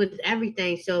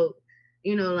everything. So,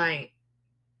 like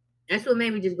that's what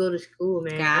made me just go to school,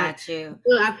 man. Got you.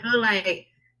 I feel like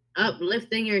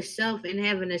uplifting yourself and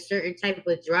having a certain type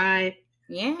of drive.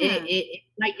 Yeah. It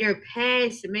like your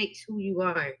past makes who you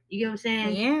are. You know what I'm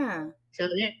saying? Yeah. So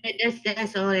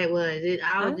that's all that was.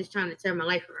 I was just trying to turn my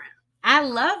life around. I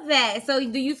love that. So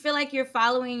do you feel like you're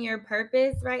following your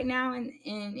purpose right now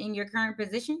in your current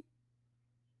position?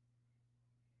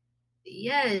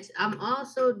 Yes, I'm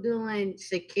also doing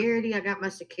security. I got my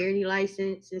security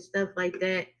license and stuff like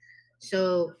that.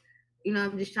 So,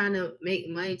 I'm just trying to make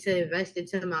money to invest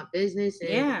into my business, and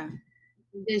Yeah.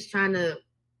 I'm just trying to,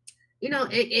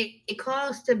 it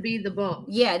costs to be the boss.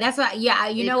 Yeah, that's what. Yeah,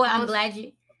 you It know what? costs.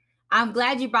 I'm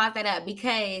glad you brought that up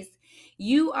because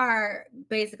you are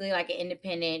basically like an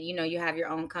independent. You have your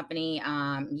own company.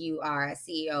 You are a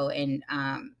CEO and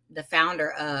the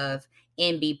founder of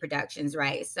NB Productions,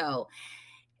 right? So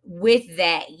with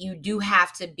that, you do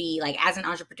have to be like, as an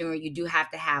entrepreneur, you do have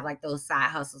to have like those side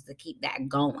hustles to keep that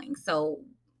going. So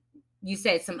you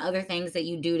said some other things that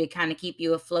you do to kind of keep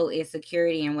you afloat is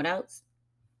security, and what else?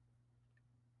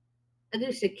 I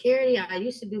do security. I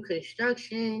used to do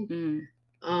construction. Mm.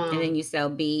 And then Um, you sell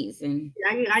beads and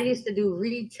I used to do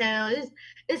retail.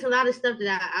 It's a lot of stuff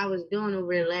that I was doing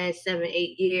over the last 7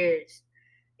 8 years.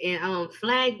 And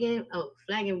flagging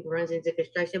runs into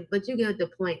construction, but you get the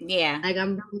point. yeah. Like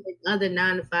I'm doing other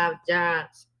 9 to 5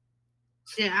 jobs.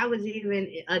 Shit, I was even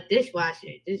a dishwasher,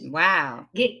 just Wow.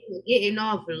 getting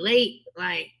off late.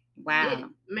 Like, Wow.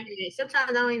 man,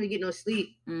 sometimes I don't even get no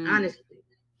sleep. Mm. Honestly.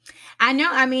 I know.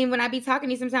 I mean, when I be talking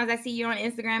to you, sometimes I see you on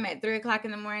Instagram at 3 o'clock in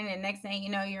the morning, and next thing you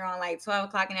know, you're on like 12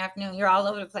 o'clock in the afternoon. You're all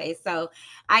over the place. So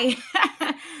I,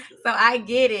 so I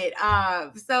get it.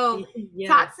 So Yeah.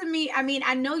 talk to me. I mean,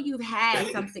 I know you've had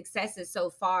some successes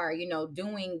so far.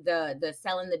 Doing the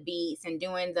selling the beats and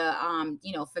doing the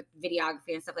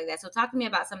videography and stuff like that. So talk to me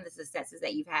about some of the successes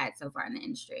that you've had so far in the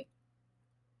industry.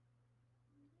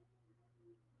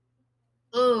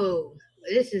 Oh,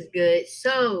 this is good.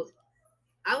 So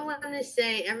I want to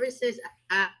say, ever since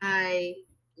I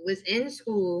was in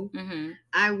school, Mm-hmm.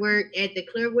 I worked at the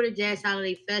Clearwater Jazz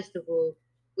Holiday Festival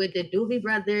with the Doobie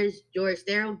Brothers, George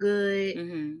Thorogood,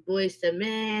 Mm-hmm. Boyz II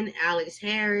Men, Alex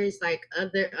Harris, like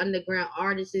other underground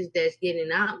artists that's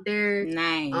getting out there.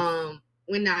 Nice.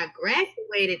 When I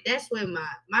graduated, that's when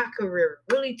my career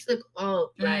really took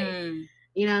off. Like,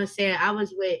 you know what I'm saying? I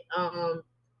was with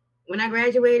when I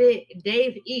graduated,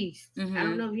 Dave East. Mm-hmm. I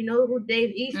don't know if you know who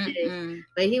Dave East is, Mm-mm.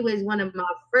 but he was one of my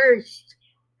first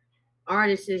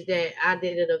artists that I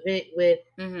did an event with,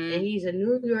 Mm-hmm. and he's a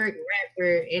New York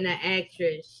rapper and an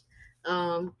actress.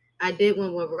 I did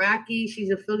one with Rocky.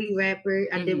 She's a Philly rapper.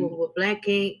 I did one with Black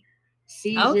Ink,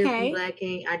 Seizure from Okay. Black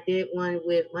Ink. I did one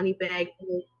with Moneybag,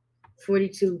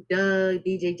 42 Doug,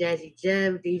 DJ Jazzy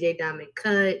Jeff, DJ Diamond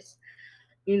Cuts.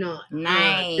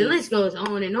 Nice. The list goes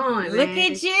on and on. Look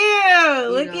man. at you.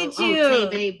 Look at Oh, you.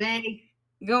 Tay Bay.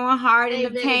 Going hard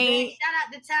in the Tay paint. Bay. Shout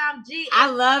out to Tom G. I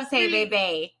love Tay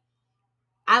Bay.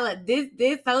 I love this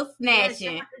so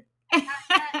snatching. Yeah,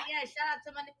 shout out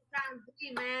to my nigga Tom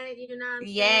G, man. You know what I'm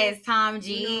saying? Yes, Tom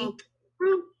G.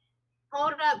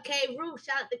 Hold up, K Roof.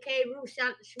 Shout out to K Roof.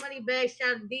 Shout out to Shmoney Bag.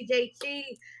 Shout out to DJ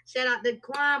T. Shout out to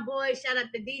Quan Boy. Shout out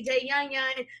to DJ Young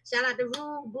Young. Shout out to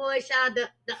Rude Boy. Shout out to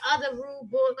the other Rude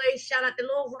Boys. Shout out to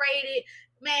Lil Rated.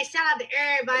 Man, shout out to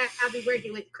everybody I'll be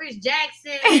working with. Chris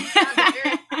Jackson. Shout out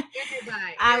to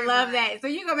everybody. I love that. So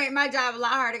you're going to make my job a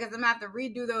lot harder because I'm going to have to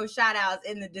redo those shout outs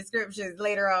in the descriptions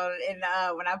later on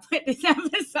when I put this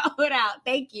episode out.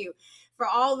 Thank you for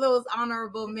all those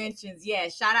honorable mentions. Yeah,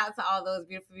 shout out to all those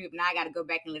beautiful people. Now I got to go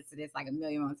back and listen to this like a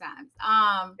million more times.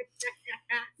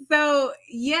 So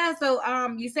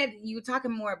you said you were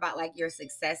talking more about like your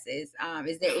successes.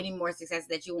 Is there any more successes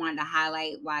that you wanted to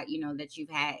highlight why that you've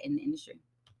had in the industry?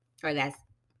 Or that's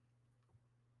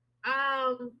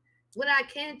what I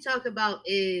can talk about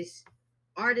is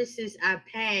artists I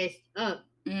passed up.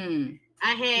 I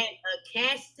had a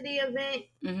Cassidy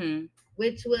event,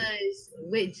 which was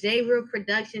with J-Real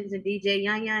Productions and DJ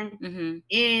Young Young.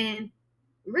 And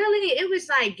really, it was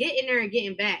like getting there and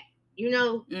getting back, And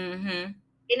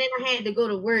then I had to go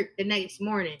to work the next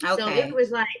morning. Okay. So it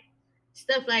was like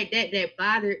stuff like that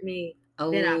bothered me.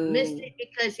 That I missed it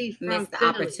because he's from missed the Philly.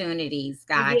 Opportunities.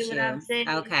 Gotcha. You get what I'm saying?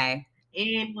 Okay.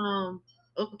 And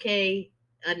okay,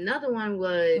 another one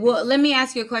was. Well, let me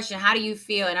ask you a question. How do you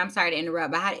feel? And I'm sorry to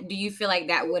interrupt, but how do you feel like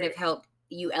that would have helped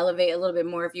you elevate a little bit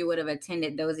more if you would have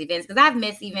attended those events? Because I've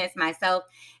missed events myself,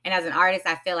 and as an artist,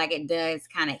 I feel like it does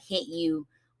kind of hit you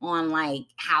on like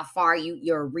how far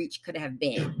your reach could have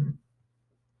been.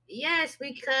 Yes,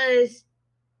 because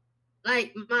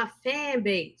like my fan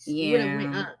base would have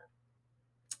went up.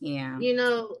 Yeah.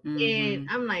 And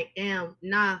I'm like, damn,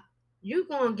 nah, you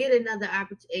gonna get another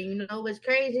opportunity. And you know what's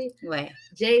crazy? What?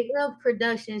 J-Real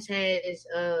Productions has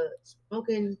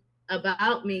spoken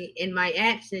about me in my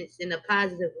absence in a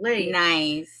positive way.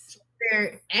 Nice.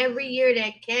 Where every year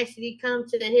that Cassidy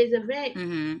comes to his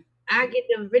event, I get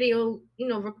the video,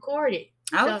 recorded.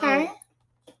 Okay.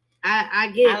 So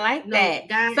I get. I like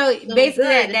that. So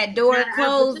basically, that door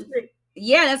closed.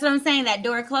 Yeah, that's what I'm saying. That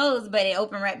door closed, but it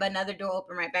opened right, but another door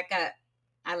opened right back up.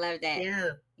 I love that. Yeah.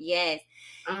 Yes.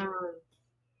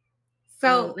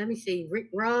 So let me see. Rick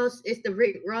Ross. It's the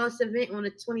Rick Ross event on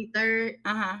the 23rd.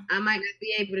 Uh-huh. I might not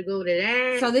be able to go to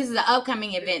that. So this is an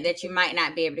upcoming event that you might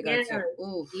not be able to go to.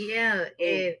 Oof. Yeah. Oof.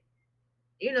 And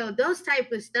you know, those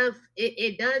type of stuff,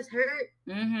 it does hurt.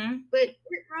 Mm-hmm. But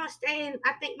Rick Ross staying,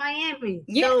 I think, Miami.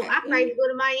 Yeah. So I might go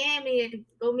to Miami and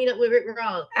go meet up with Rick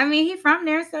Ross. I mean, he's from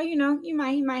there, so you know, he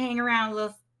might hang around a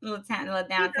little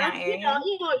downtown area.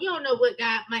 You don't know what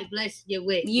God might bless you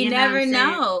with. You never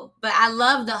know. But I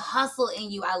love the hustle in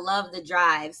you. I love the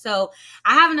drive. So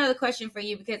I have another question for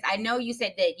you, because I know you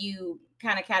said that you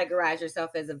kind of categorize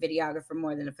yourself as a videographer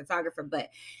more than a photographer, but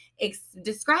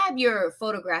describe your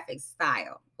photographic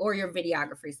style or your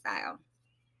videography style.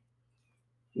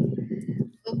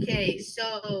 Okay,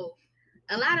 so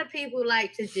a lot of people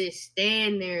like to just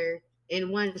stand there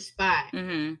in one spot.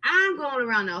 Mm-hmm. I'm going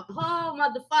around the whole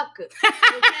motherfucker.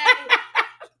 Okay?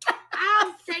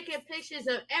 I'm taking pictures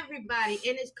of everybody,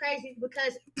 and it's crazy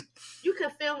because you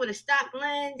can film with a stock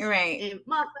lens, right? And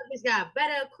motherfuckers got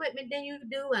better equipment than you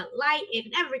do, and light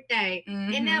and everything,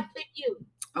 mm-hmm. And they'll pick you.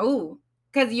 Oh,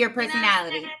 because of your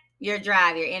personality, your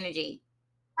drive, your energy.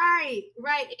 Right.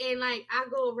 And like I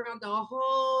go around the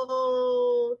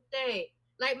whole thing.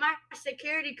 Like my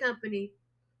security company,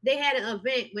 they had an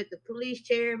event with the police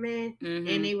chairman, mm-hmm.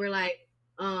 And they were like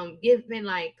giving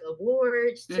like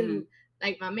awards to mm-hmm.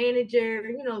 like my manager,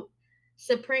 you know,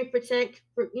 Supreme Protect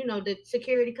for, you know, the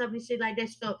security company, shit like that.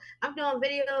 So I'm doing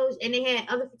videos, and they had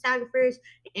other photographers,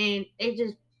 and they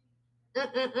just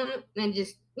and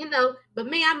just, you know, but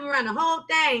me, I'm around the whole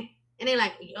thing. And they're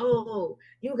like, "Yo,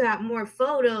 you got more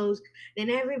photos than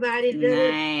everybody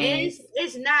does." Nice. And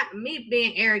it's not me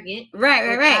being arrogant.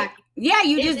 Right. Yeah,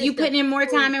 you putting in more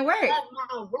time and work.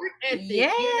 My work ethic.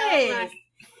 Yes. You know, like,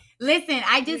 listen,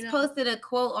 I just posted a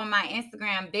quote on my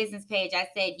Instagram business page. I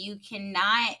said, you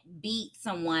cannot beat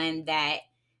someone that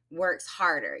works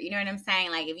harder. You know what I'm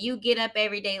saying? Like, if you get up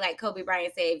every day, like Kobe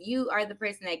Bryant said, if you are the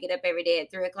person that get up every day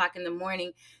at 3:00 in the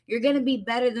morning, you're going to be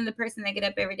better than the person that get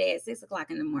up every day at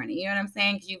 6:00 in the morning. You know what I'm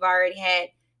saying? Because you've already had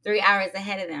 3 hours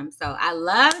ahead of them. So I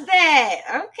love that.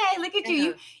 Okay, look at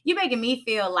you. You making me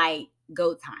feel like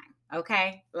go time.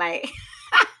 Okay, like.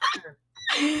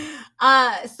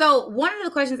 So one of the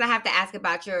questions I have to ask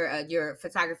about your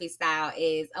photography style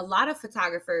is, a lot of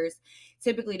photographers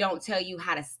typically don't tell you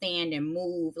how to stand and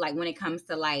move, like when it comes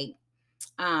to like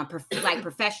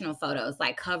professional photos,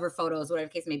 like cover photos, whatever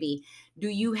the case may be. Do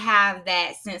you have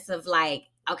that sense of like,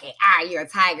 okay, you're a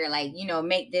tiger, like, you know,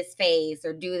 make this face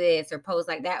or do this or pose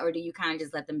like that, or do you kind of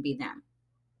just let them be them?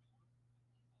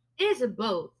 It's a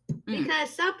both, because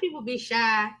some people be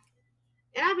shy.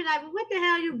 And I'll be like, well, what the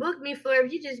hell you booked me for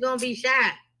if you just gonna be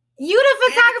shy? You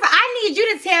the photographer. I need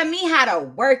you to tell me how to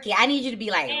work it. I need you to be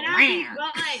like, and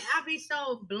I'll be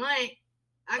so blunt.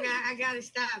 I gotta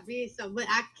stop being so, but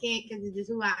I can't, because it's just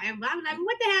who I am. But I'm like,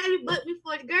 what the hell you booked me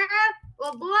for, girl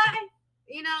or boy?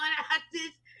 You know, and I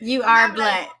just you are blunt.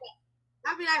 Like,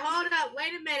 I'll be like, hold up,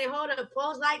 wait a minute, hold up,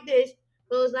 pose like this,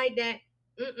 pose like that.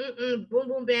 Boom,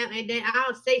 boom, bam, and then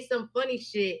I'll say some funny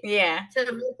shit. Yeah.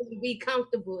 To make them be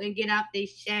comfortable and get out their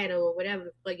shadow or whatever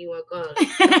the fuck you want to call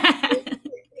it.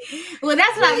 Well,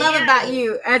 that's what I love about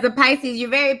you as a Pisces.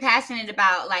 You're very passionate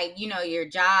about, like, you know, your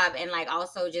job, and like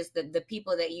also just the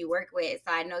people that you work with.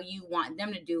 So I know you want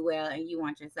them to do well, and you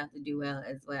want yourself to do well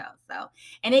as well. So,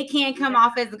 and it can come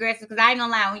off as aggressive, because I ain't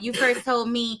gonna lie, when you first told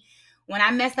me, when I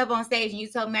messed up on stage and you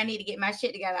told me I need to get my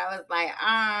shit together, I was like,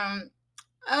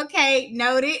 okay,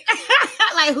 noted.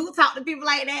 Like, who talk to people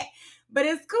like that? But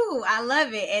it's cool. I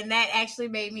love it. And that actually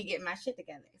made me get my shit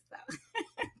together. So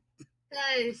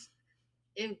because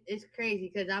it's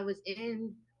crazy, because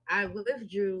I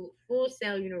withdrew Full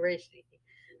Sail University.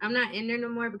 I'm not in there no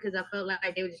more because I felt like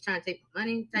they were just trying to take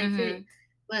money type shit.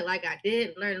 But like, I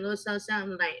did learn a little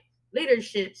something like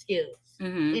leadership skills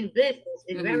in business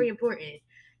is very important.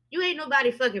 You ain't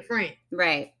nobody fucking friend.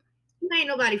 Right. You ain't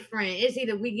nobody friend. It's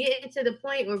either we get to the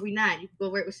point or we not. You can go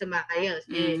work with somebody else.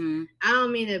 And I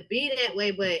don't mean to be that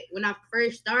way, but when I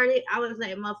first started, I was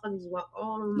like, motherfuckers walk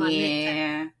all over my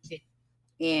neck.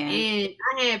 Yeah. And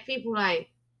I had people like,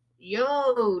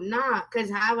 yo, nah, because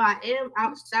how I am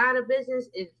outside of business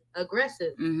is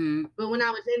aggressive. But when I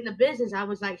was in the business, I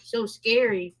was like so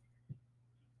scary.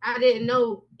 I didn't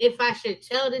know if I should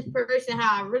tell this person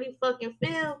how I really fucking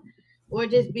feel, or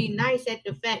just be nice at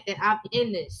the fact that I'm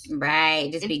in this.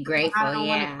 Right. Just be grateful. I don't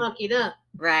want to fuck it up.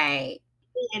 Right.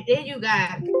 And then you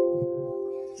got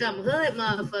some hood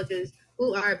motherfuckers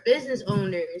who are business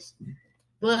owners,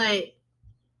 but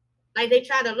like they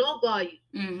try to lowball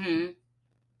you.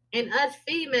 And us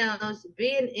females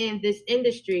being in this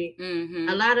industry, Mm-hmm.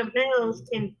 a lot of males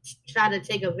can try to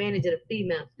take advantage of the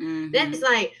females. Mm-hmm. That's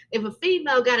like if a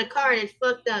female got a car that's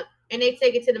fucked up and they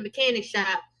take it to the mechanic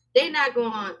shop, they're not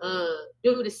going to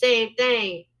do the same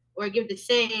thing or give the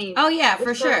same. Oh yeah,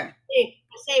 for sure.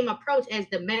 The same approach as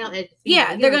the male as the female.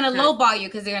 Yeah, they're gonna lowball you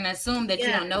because they're gonna assume that you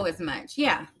don't know as much.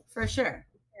 Yeah, for sure.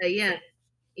 Yeah.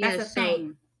 That's a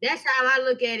thing. That's how I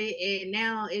look at it. And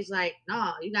now it's like,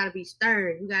 no, you gotta be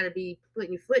stern. You gotta be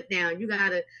putting your foot down. You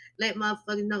gotta let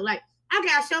motherfuckers know. Like, I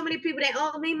got so many people that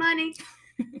owe me money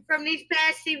from these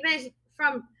past events.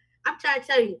 I'm trying to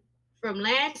tell you, from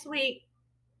last week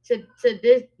to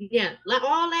this, like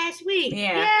all last week.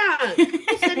 Yeah,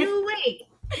 it's a new week.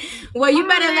 Well, you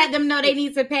better let them know they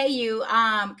need to pay you,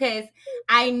 because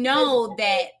I know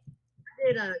that I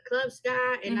did a Club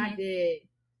Sky and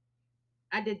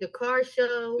I did the car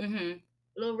show. Mm-hmm.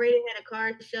 Lil Ray had a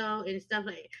car show and stuff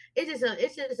like that.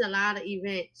 It's just a lot of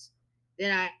events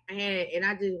that I had, and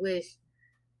I just wish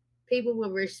people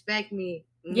would respect me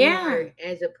more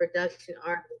as a production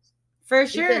artist. For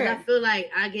sure. Because I feel like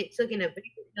I get taken advantage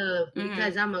of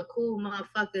because I'm a cool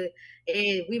motherfucker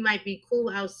and we might be cool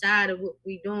outside of what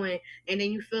we doing, and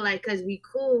then you feel like because we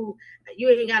cool, you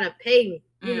ain't gotta pay me.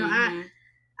 You know,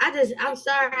 I'm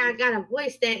sorry I gotta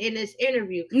voice that in this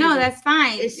interview. No, that's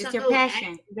fine. It's your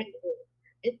passion.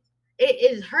 It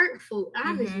is hurtful,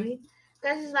 honestly.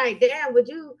 Because it's like, damn, would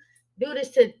you do this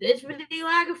to this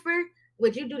videographer?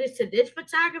 Would you do this to this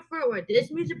photographer or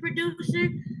this music producer?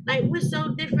 Like, what's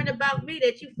so different about me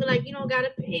that you feel like you don't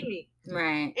gotta pay me?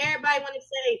 Right. Everybody want to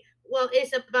say, well,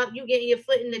 it's about you getting your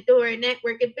foot in the door and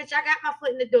networking. Bitch, I got my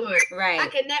foot in the door. Right. I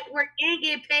can network and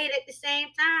get paid at the same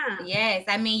time. Yes.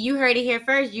 I mean, you heard it here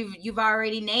first. You've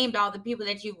already named all the people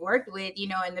that you've worked with, you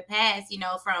know, in the past, you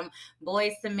know, from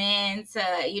Boys to Men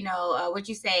to, you know, what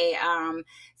you say,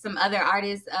 some other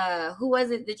artists. Who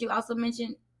was it that you also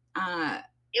mentioned?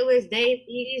 It was Dave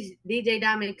East, DJ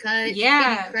Diamond Cut,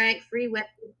 yeah, Crack, Free Weapon.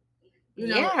 You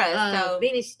know, so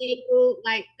Benny Siegel,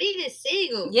 like Benny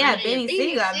Siegel. Yeah, Benny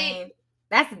Siegel. I mean,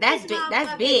 that's big.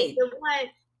 That's big. The one,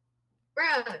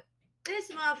 bro, this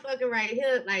motherfucker right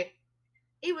here, like,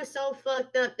 he was so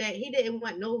fucked up that he didn't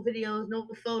want no videos, no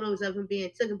photos of him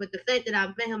being taken. But the fact that I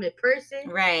met him in person,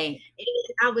 right? And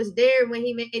I was there when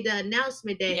he made the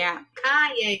announcement that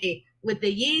Kanye with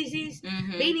the Yeezys,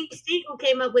 Benny Siegel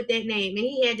came up with that name, and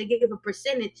he had to give a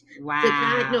percentage. Wow. To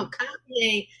Kanye. No,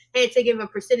 Kanye had to give a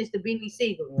percentage to Benny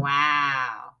Siegel.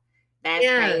 Wow. That's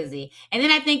crazy. And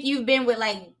then I think you've been with,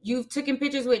 like, you've taken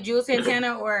pictures with Jules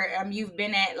Santana, or you've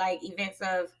been at like events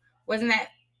of, was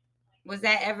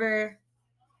that ever?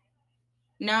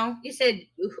 No? You said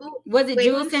who? Was it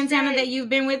Jules Santana that you've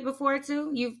been with before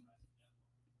too?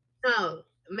 No.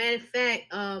 Matter of fact,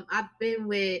 I've been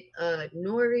with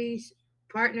Nori's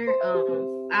partner,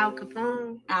 Al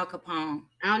Capone. Al Capone.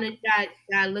 I don't know if you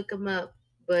gotta look him up,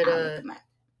 but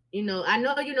you know, I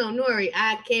know you know Nori.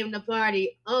 I came to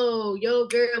party. Oh, your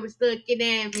girl was looking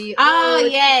at me. Oh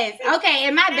yes. Okay,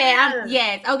 and my bad.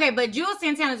 Yes. Okay, but Jules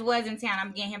Santana was in town.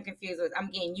 I'm getting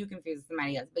you confused with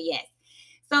somebody else. But yes.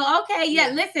 So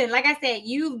okay, listen, like I said,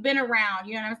 you've been around,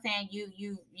 you know what I'm saying?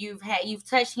 You've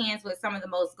touched hands with some of the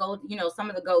most gold, you know, some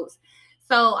of the GOATs.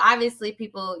 So obviously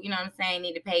people, you know what I'm saying,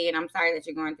 need to pay you, and I'm sorry that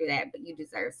you're going through that, but you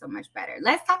deserve so much better.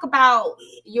 Let's talk about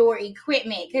your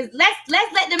equipment, because let's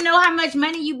let them know how much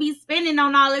money you be spending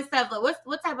on all this stuff. Like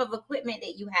what type of equipment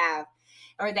that you have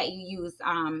or that you use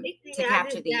to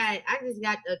capture these? I just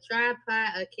got a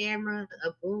tripod, a camera,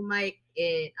 a boom mic,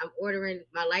 and I'm ordering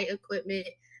my light equipment.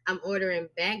 I'm ordering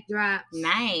backdrops.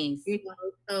 Nice. You know,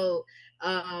 so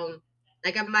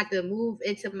like I'm about to move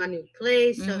into my new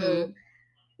place. So,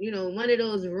 you know, one of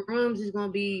those rooms is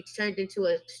gonna be turned into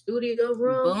a studio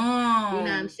room. Boom. You know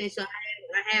what I'm saying? So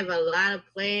I have a lot of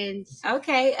plans.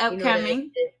 Okay,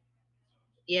 upcoming.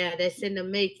 That's in the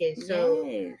making.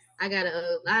 So I got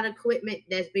a lot of equipment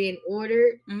that's being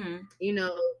ordered. You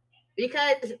know,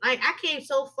 because like I came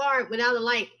so far without a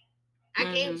light. I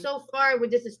came so far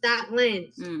with just a stock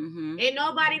lens, and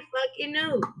nobody fucking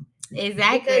knew.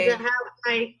 Exactly. Because of how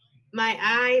my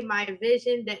eye, my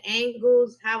vision, the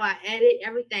angles, how I edit,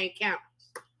 everything counts.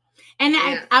 And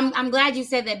I'm glad you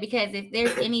said that, because if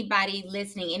there's anybody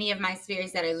listening, any of my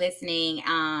spirits that are listening,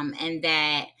 and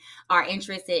that are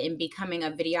interested in becoming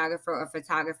a videographer or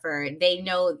photographer, they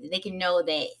can know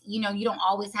that, you know, you don't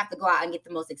always have to go out and get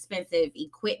the most expensive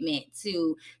equipment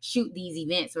to shoot these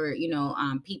events or, you know,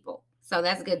 people. So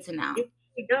that's good to know.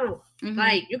 You don't.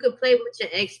 Like, you could play with your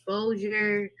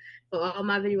exposure. For all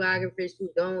my videographers who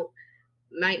don't,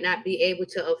 might not be able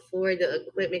to afford the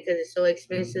equipment because it's so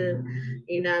expensive.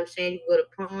 You know what I'm saying? You go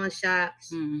to pawn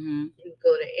shops, Mm-hmm. you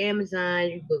go to Amazon,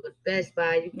 you go to Best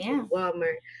Buy, you go Yeah. to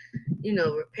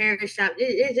Walmart, repair shop.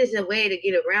 It's just a way to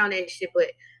get around that shit.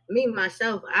 But me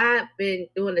myself, I've been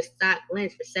doing the stock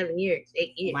lens for 7 years,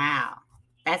 8 years. Wow.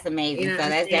 That's amazing. You know So what I'm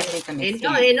that's saying? definitely some And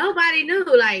experience. nobody knew.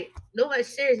 Like nobody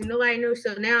seriously, nobody knew.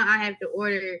 So now I have to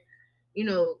order. You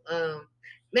know,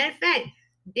 matter of fact,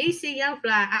 DC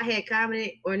Youngfly, I had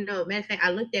commented, or no, matter of fact,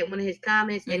 I looked at one of his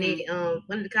comments, and Mm-hmm. they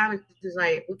one of the comments was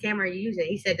like, "What camera are you using?"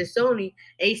 He said the Sony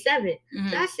A7.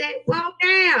 So I said, "Well,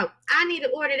 damn, I need to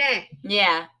order that."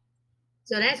 Yeah.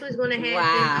 So that's what's going to happen.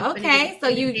 Wow. Okay. So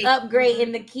you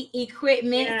upgrading the key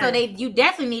equipment. Yeah. So you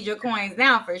definitely need your coins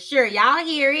now for sure. Y'all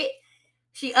hear it?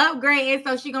 She upgrading,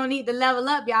 so she gonna need to level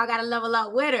up. Y'all gotta level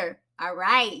up with her. All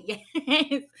right.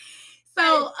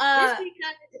 So just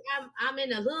because I'm in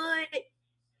the hood,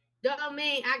 don't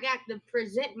mean I got to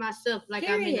present myself like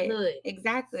period. I'm in the hood.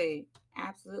 Exactly.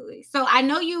 Absolutely. So I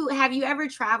know have you ever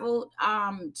traveled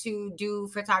to do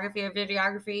photography or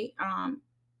videography?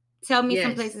 Tell me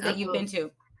some places that you've been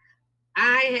to.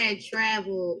 I had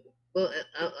traveled, well,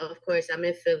 of course, I'm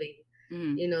in Philly.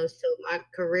 Mm-hmm. So my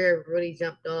career really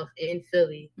jumped off in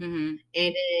Philly, Mm-hmm.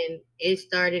 and then it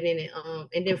started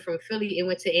and then from Philly it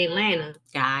went to Atlanta.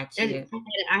 Gotcha.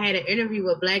 I had an interview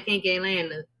with Black Ink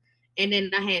Atlanta, and then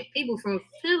I had people from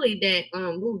Philly that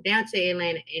moved down to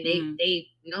Atlanta, and they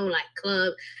know like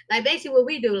clubs, like basically what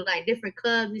we do, like different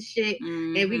clubs and shit,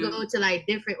 and we go to like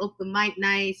different open mic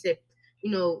nights and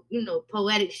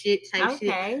poetic shit type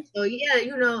shit. So yeah,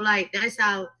 like that's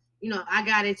how I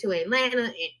got into Atlanta,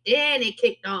 and then it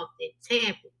kicked off in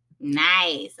Tampa.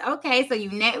 Nice. Okay, so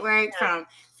you networked from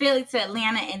Philly to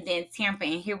Atlanta and then Tampa,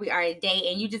 and here we are today,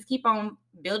 and you just keep on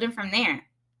building from there.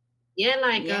 Yeah,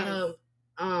 like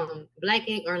Black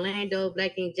Ink Orlando,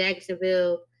 Black Ink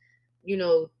Jacksonville,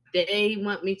 they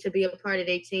want me to be a part of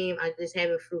their team. I just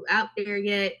haven't flew out there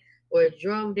yet or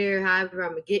drove there, however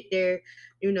I'm gonna get there,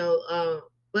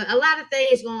 but a lot of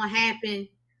things gonna happen.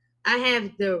 I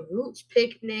have the Roots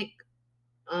picnic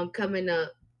coming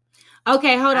up.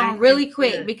 Okay, hold on really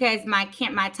quick because my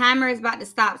timer is about to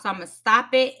stop, so I'm gonna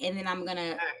stop it, and then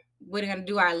we're gonna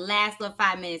do our last little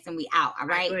 5 minutes, and we out. All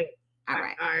right. All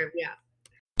right. Yeah.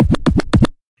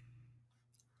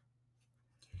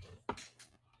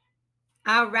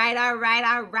 All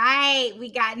right.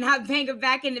 We got Banga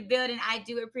back in the building. I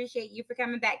do appreciate you for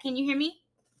coming back. Can you hear me?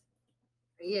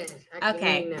 Yes. I can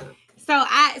hear you now.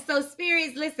 So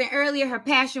spirits, listen, earlier her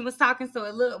passion was talking, so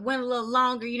it went a little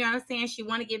longer, you know what I'm saying? She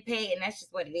want to get paid, and that's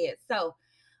just what it is. So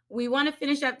we want to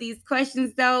finish up these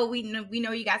questions though. We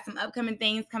know you got some upcoming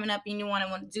things coming up and you want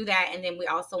to do that. And then we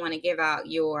also want to give out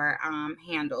your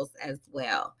handles as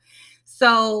well.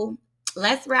 So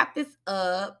let's wrap this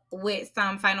up with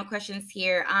some final questions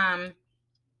here.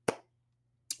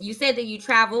 You said that you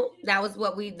traveled. That was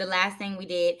the last thing we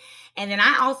did. And then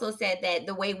I also said that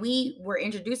the way we were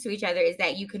introduced to each other is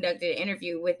that you conducted an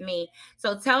interview with me.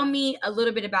 So tell me a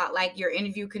little bit about like your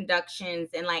interview conductions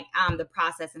and like the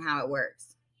process and how it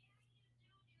works.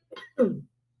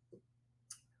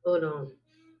 Hold on.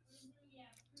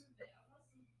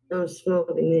 I'm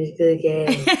smoking this good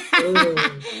gas.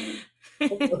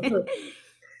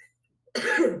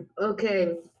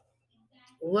 Okay.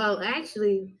 Well,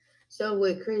 actually, so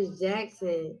with Chris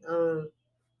Jackson,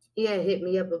 he had hit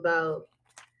me up about,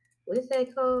 what is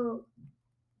that called?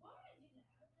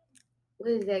 What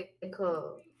is that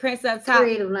called? Prince Up Top.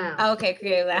 Creative Lounge. Oh, okay,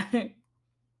 Creative Lounge.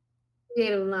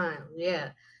 Creative Lounge,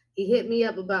 yeah. He hit me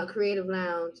up about Creative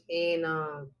Lounge, and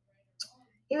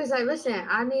he was like, "Listen,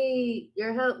 I need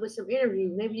your help with some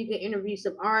interviews. Maybe you can interview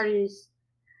some artists,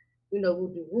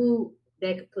 woo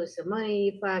that could put some money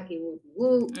in your pocket,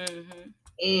 woo."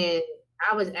 And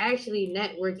I was actually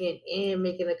networking and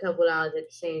making a couple dollars at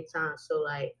the same time. So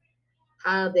like,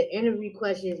 how the interview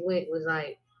questions went was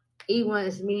like, he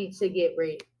wants me to get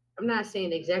ready. I'm not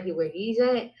saying exactly where he's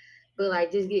at, but like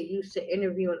just get used to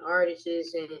interviewing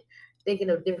artists and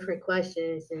thinking of different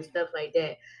questions and stuff like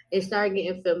that, and start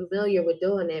getting familiar with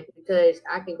doing that because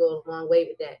I can go a long way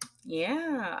with that.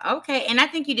 Yeah. Okay. And I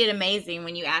think you did amazing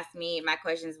when you asked me my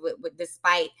questions with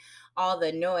despite all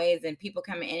the noise and people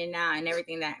coming in and out and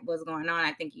everything that was going on.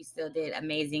 I think you still did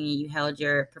amazing and you held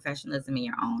your professionalism in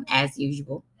your own as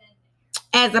usual,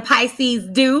 as a Pisces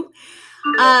do.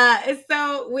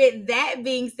 So with that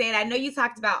being said, I know you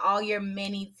talked about all your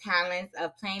many talents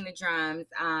of playing the drums,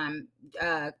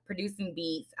 producing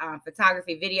beats,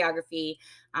 photography, videography,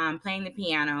 playing the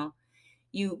piano.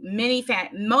 You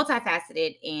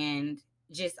multifaceted and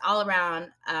just all around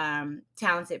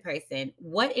talented person.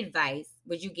 What advice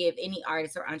would you give any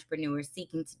artist or entrepreneur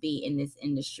seeking to be in this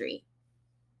industry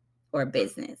or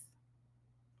business?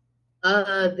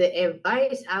 The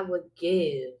advice I would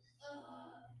give: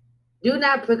 do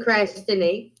not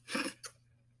procrastinate.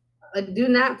 Do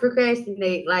not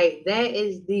procrastinate. Like, that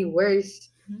is the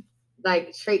worst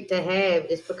like trait to have,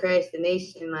 is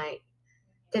procrastination. Like,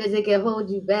 because it can hold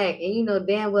you back, and you know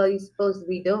damn well you're supposed to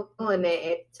be doing that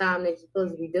at the time that you're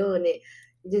supposed to be doing it.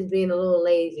 You're just being a little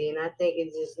lazy, and I think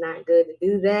it's just not good to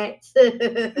do that. But,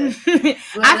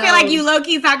 I feel like you low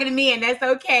key talking to me, and that's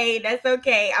okay. That's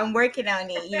okay. I'm working on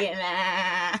it.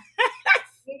 Yeah.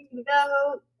 you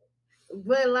know,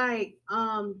 but like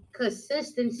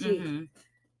consistency. Mm-hmm.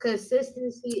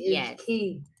 Consistency is Yes.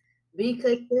 key. Be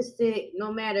consistent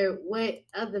no matter what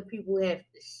other people have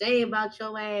to say about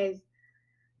your ass.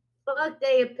 Fuck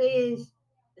their opinions.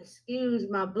 Excuse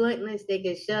my bluntness. They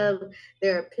can shove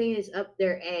their opinions up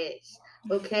their ass.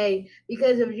 Okay?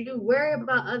 Because if you worry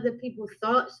about other people's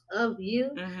thoughts of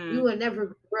you, Mm-hmm. you will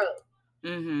never grow.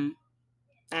 Mm-hmm.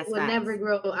 That's You will never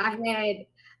grow. I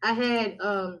had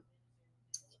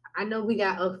I know we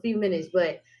got a few minutes,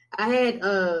 but I had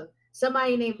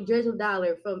somebody named Drizzle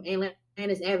Dollar from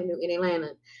Atlantis Avenue in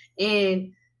Atlanta,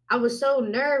 and I was so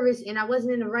nervous and I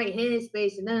wasn't in the right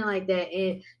headspace and nothing like that.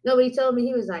 And nobody told me.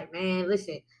 He was like, "Man,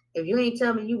 listen, if you ain't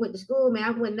tell me you went to school, man,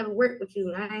 I would never work with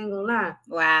you. I ain't gonna lie."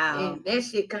 Wow. And that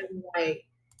shit kind of like,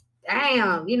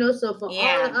 damn, you know. So for all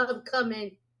the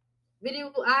upcoming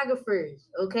videographers,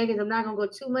 okay, because I'm not gonna go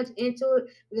too much into it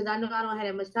because I know I don't have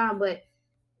that much time, but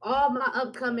all my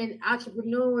upcoming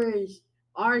entrepreneurs,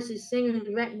 artists, singers,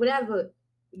 whatever,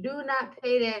 do not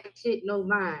pay that shit no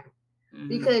mind. Mm-hmm.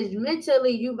 Because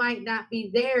mentally you might not be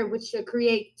there with your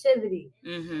creativity.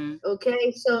 Mm-hmm.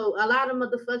 Okay, so a lot of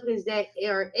motherfuckers that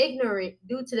are ignorant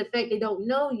due to the fact they don't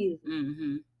know you,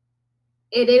 mm-hmm.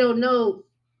 and they don't know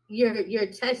your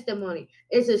testimony.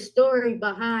 It's a story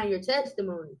behind your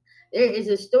testimony. There is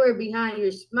a story behind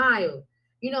your smile.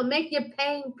 You know, make your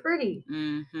pain pretty.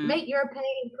 Mm-hmm. Make your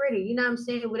pain pretty. You know what I'm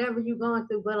saying? Whatever you're going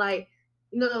through, but like,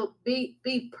 you know, be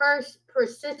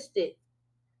persistent,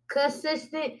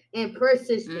 consistent, and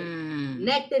persistent.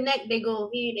 Neck to neck, they go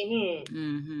hand in hand.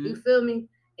 Mm-hmm. You feel me?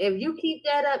 If you keep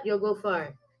that up, you'll go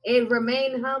far. And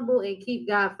remain humble and keep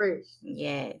God first.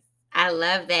 Yes. I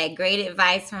love that. Great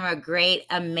advice from a great,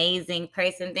 amazing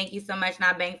person. Thank you so much,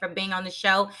 Nabang, for being on the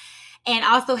show. And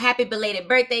also, happy belated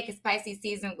birthday, because Pisces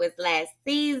season was last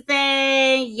season.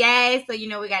 Yes. So, you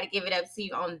know, we got to give it up to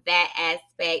you on that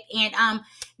aspect. And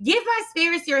give my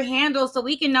spirits your handle so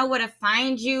we can know where to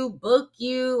find you, book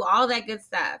you, all that good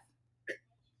stuff.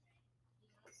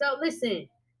 So, listen,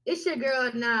 it's your girl,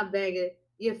 Banga.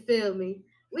 You feel me?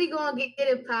 We gonna get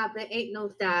it poppin'. Ain't no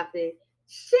stopping.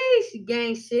 Sheesh,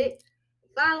 gang shit.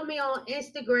 Follow me on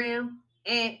Instagram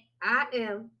at I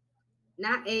am,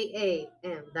 not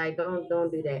AAM. Like, don't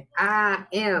do that. I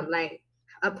am, like,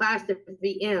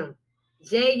 apostrophe M.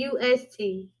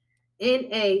 JUSTNABANGA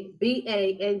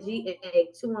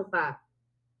 215.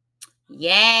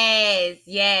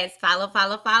 Yes. Follow.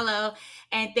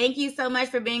 And thank you so much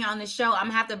for being on the show. I'm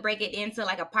gonna have to break it into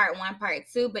like a part 1, part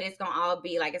 2, but it's gonna all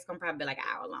be like, it's gonna probably be like an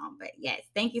hour long. But yes,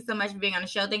 thank you so much for being on the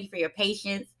show. Thank you for your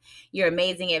patience, your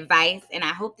amazing advice, and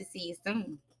I hope to see you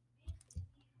soon.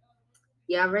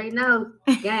 You already know.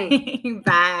 Gang.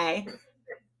 Bye.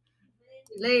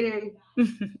 Later.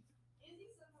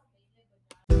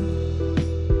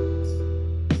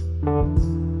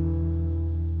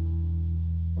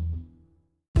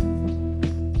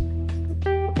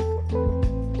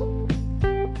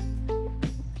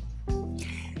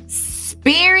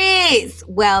 Spirits.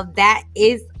 Well, that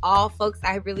is all, folks.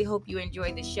 I really hope you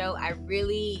enjoyed the show. I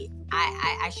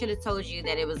should have told you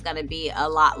that it was going to be a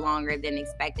lot longer than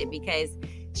expected, because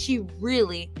she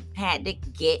really had to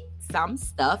get some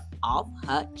stuff off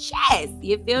her chest.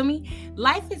 You feel me?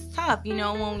 Life is tough, you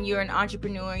know, when you're an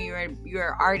entrepreneur, you're an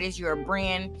artist, you're a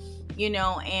brand, you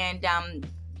know, and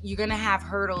you're going to have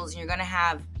hurdles, and you're going to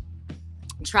have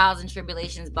trials and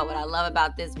tribulations. But what I love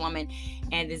about this woman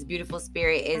and this beautiful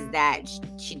spirit is that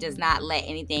she does not let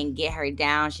anything get her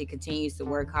down. She continues to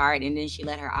work hard, and then she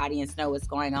let her audience know what's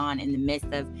going on in the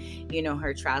midst of, you know,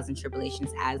 her trials and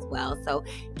tribulations as well. So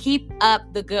keep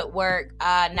up the good work,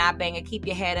 Banga. Keep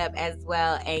your head up as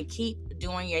well, and keep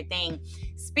doing your thing.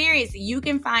 Spirits, you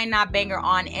can find Not Banger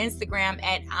on Instagram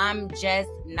at I'm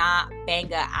Just Not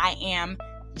Banga. I am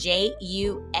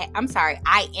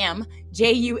JUSTNABANGA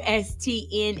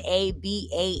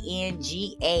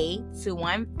 215.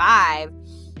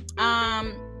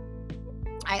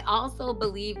 I also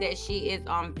believe that she is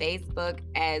on Facebook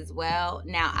as well.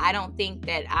 Now, I don't think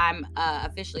that I'm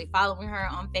officially following her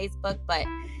on Facebook, but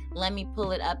Let me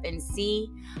pull it up and see.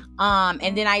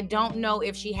 And then I don't know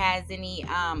if she has any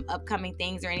upcoming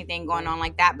things or anything going on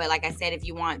like that. But like I said, if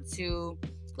you want to,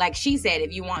 like she said,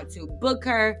 if you want to book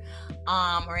her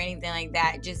or anything like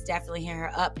that, just definitely hit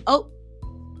her up. Oh,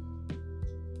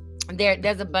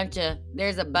 there's a bunch of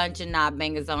knob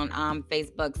bangers on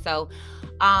Facebook. So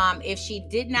if she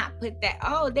did not put that,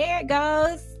 oh, there it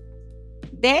goes.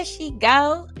 There she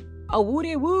go. Oh,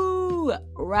 woody woo.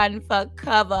 Run for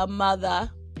cover,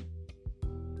 mother.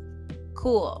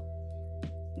 Cool.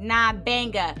 Nah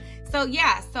Banga. So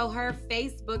yeah, so her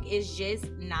Facebook is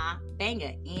just Nah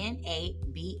Banga. Nabanga.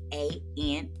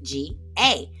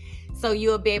 So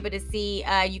you'll be able to see,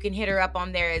 you can hit her up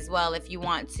on there as well if you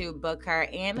want to book her.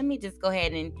 And let me just go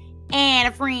ahead and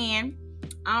add a friend.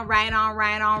 All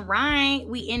right.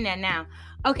 We in there now.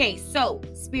 Okay, so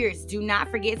spirits, do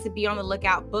not forget to be on the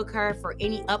lookout. Book her for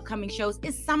any upcoming shows.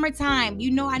 It's summertime.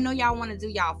 I know y'all want to do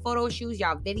y'all photo shoots,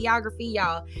 y'all videography,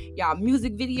 y'all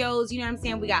music videos. You know what I'm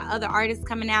saying? We got other artists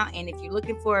coming out, and if you're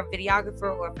looking for a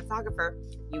videographer or a photographer,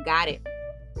 you got it.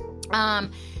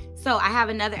 So I have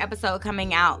another episode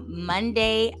coming out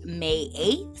Monday, May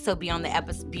 8th. So be on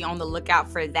the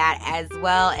lookout for that as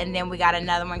well. And then we got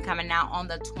another one coming out on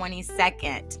the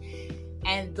 22nd.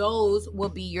 And those will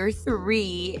be your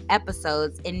 3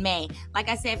 episodes in May. Like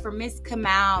I said, for Miss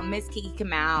Kiki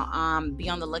Kamal, be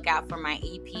on the lookout for my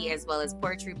EP as well as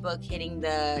poetry book hitting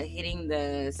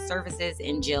the services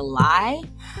in July.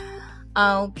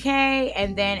 Okay,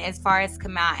 and then as far as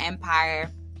Kamal Empire,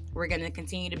 we're going to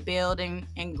continue to build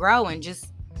and grow and just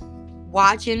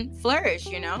watch and flourish,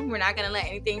 We're not going to let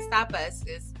anything stop us.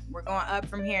 We're going up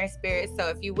from here, spirits. So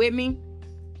if you with me,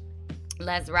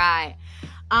 let's ride.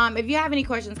 If you have any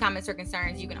questions, comments, or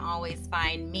concerns, you can always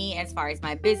find me as far as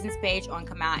my business page on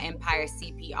Kamal Empire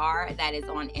CPR. That is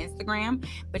on Instagram.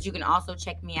 But you can also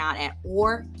check me out at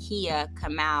Orkia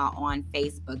Kamal on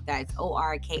Facebook. That's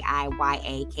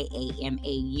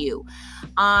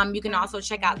ORKIYAKAMAU. You can also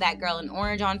check out That Girl in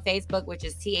Orange on Facebook, which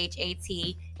is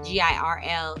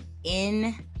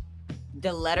THATGIRLN,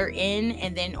 the letter N,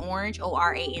 and then Orange,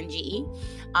 ORANGE.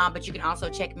 But you can also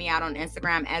check me out on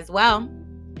Instagram as well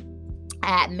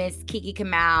at Miss Kiki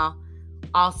Kamal,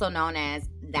 also known as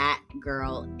That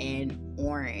Girl in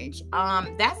Orange.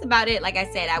 That's about it. Like I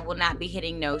said, I will not be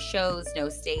hitting no shows, no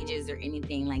stages, or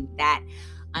anything like that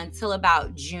until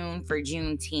about June for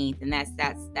Juneteenth, and that's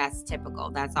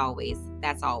typical. That's always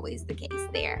the case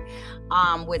there.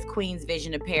 With Queen's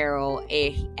Vision Apparel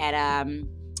at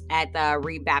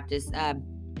the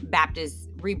Baptist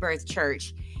Rebirth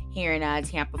Church here in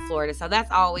Tampa, Florida. So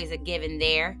that's always a given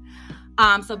there.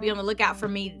 So be on the lookout for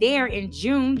me there in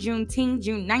June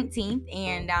 19th.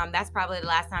 And that's probably the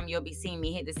last time you'll be seeing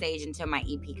me hit the stage until my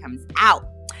EP comes out.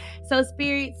 So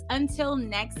spirits, until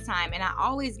next time. And I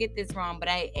always get this wrong, but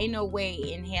I ain't no way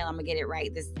in hell I'm going to get it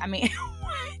right. What?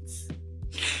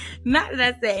 Not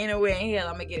that I say ain't no way in hell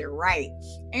I'm going to get it right.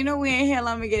 Ain't no way in hell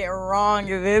I'm going to get it wrong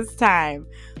this time.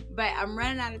 But I'm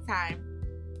running out of time.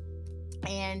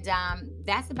 And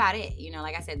that's about it.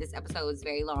 Like I said, this episode was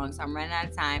very long, so I'm running out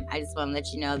of time. I just want to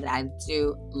let you know that I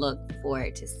do look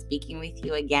forward to speaking with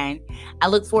you again. I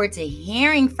look forward to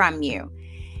hearing from you.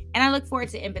 And I look forward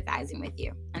to empathizing with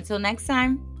you. Until next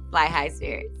time, fly high,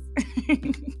 spirits.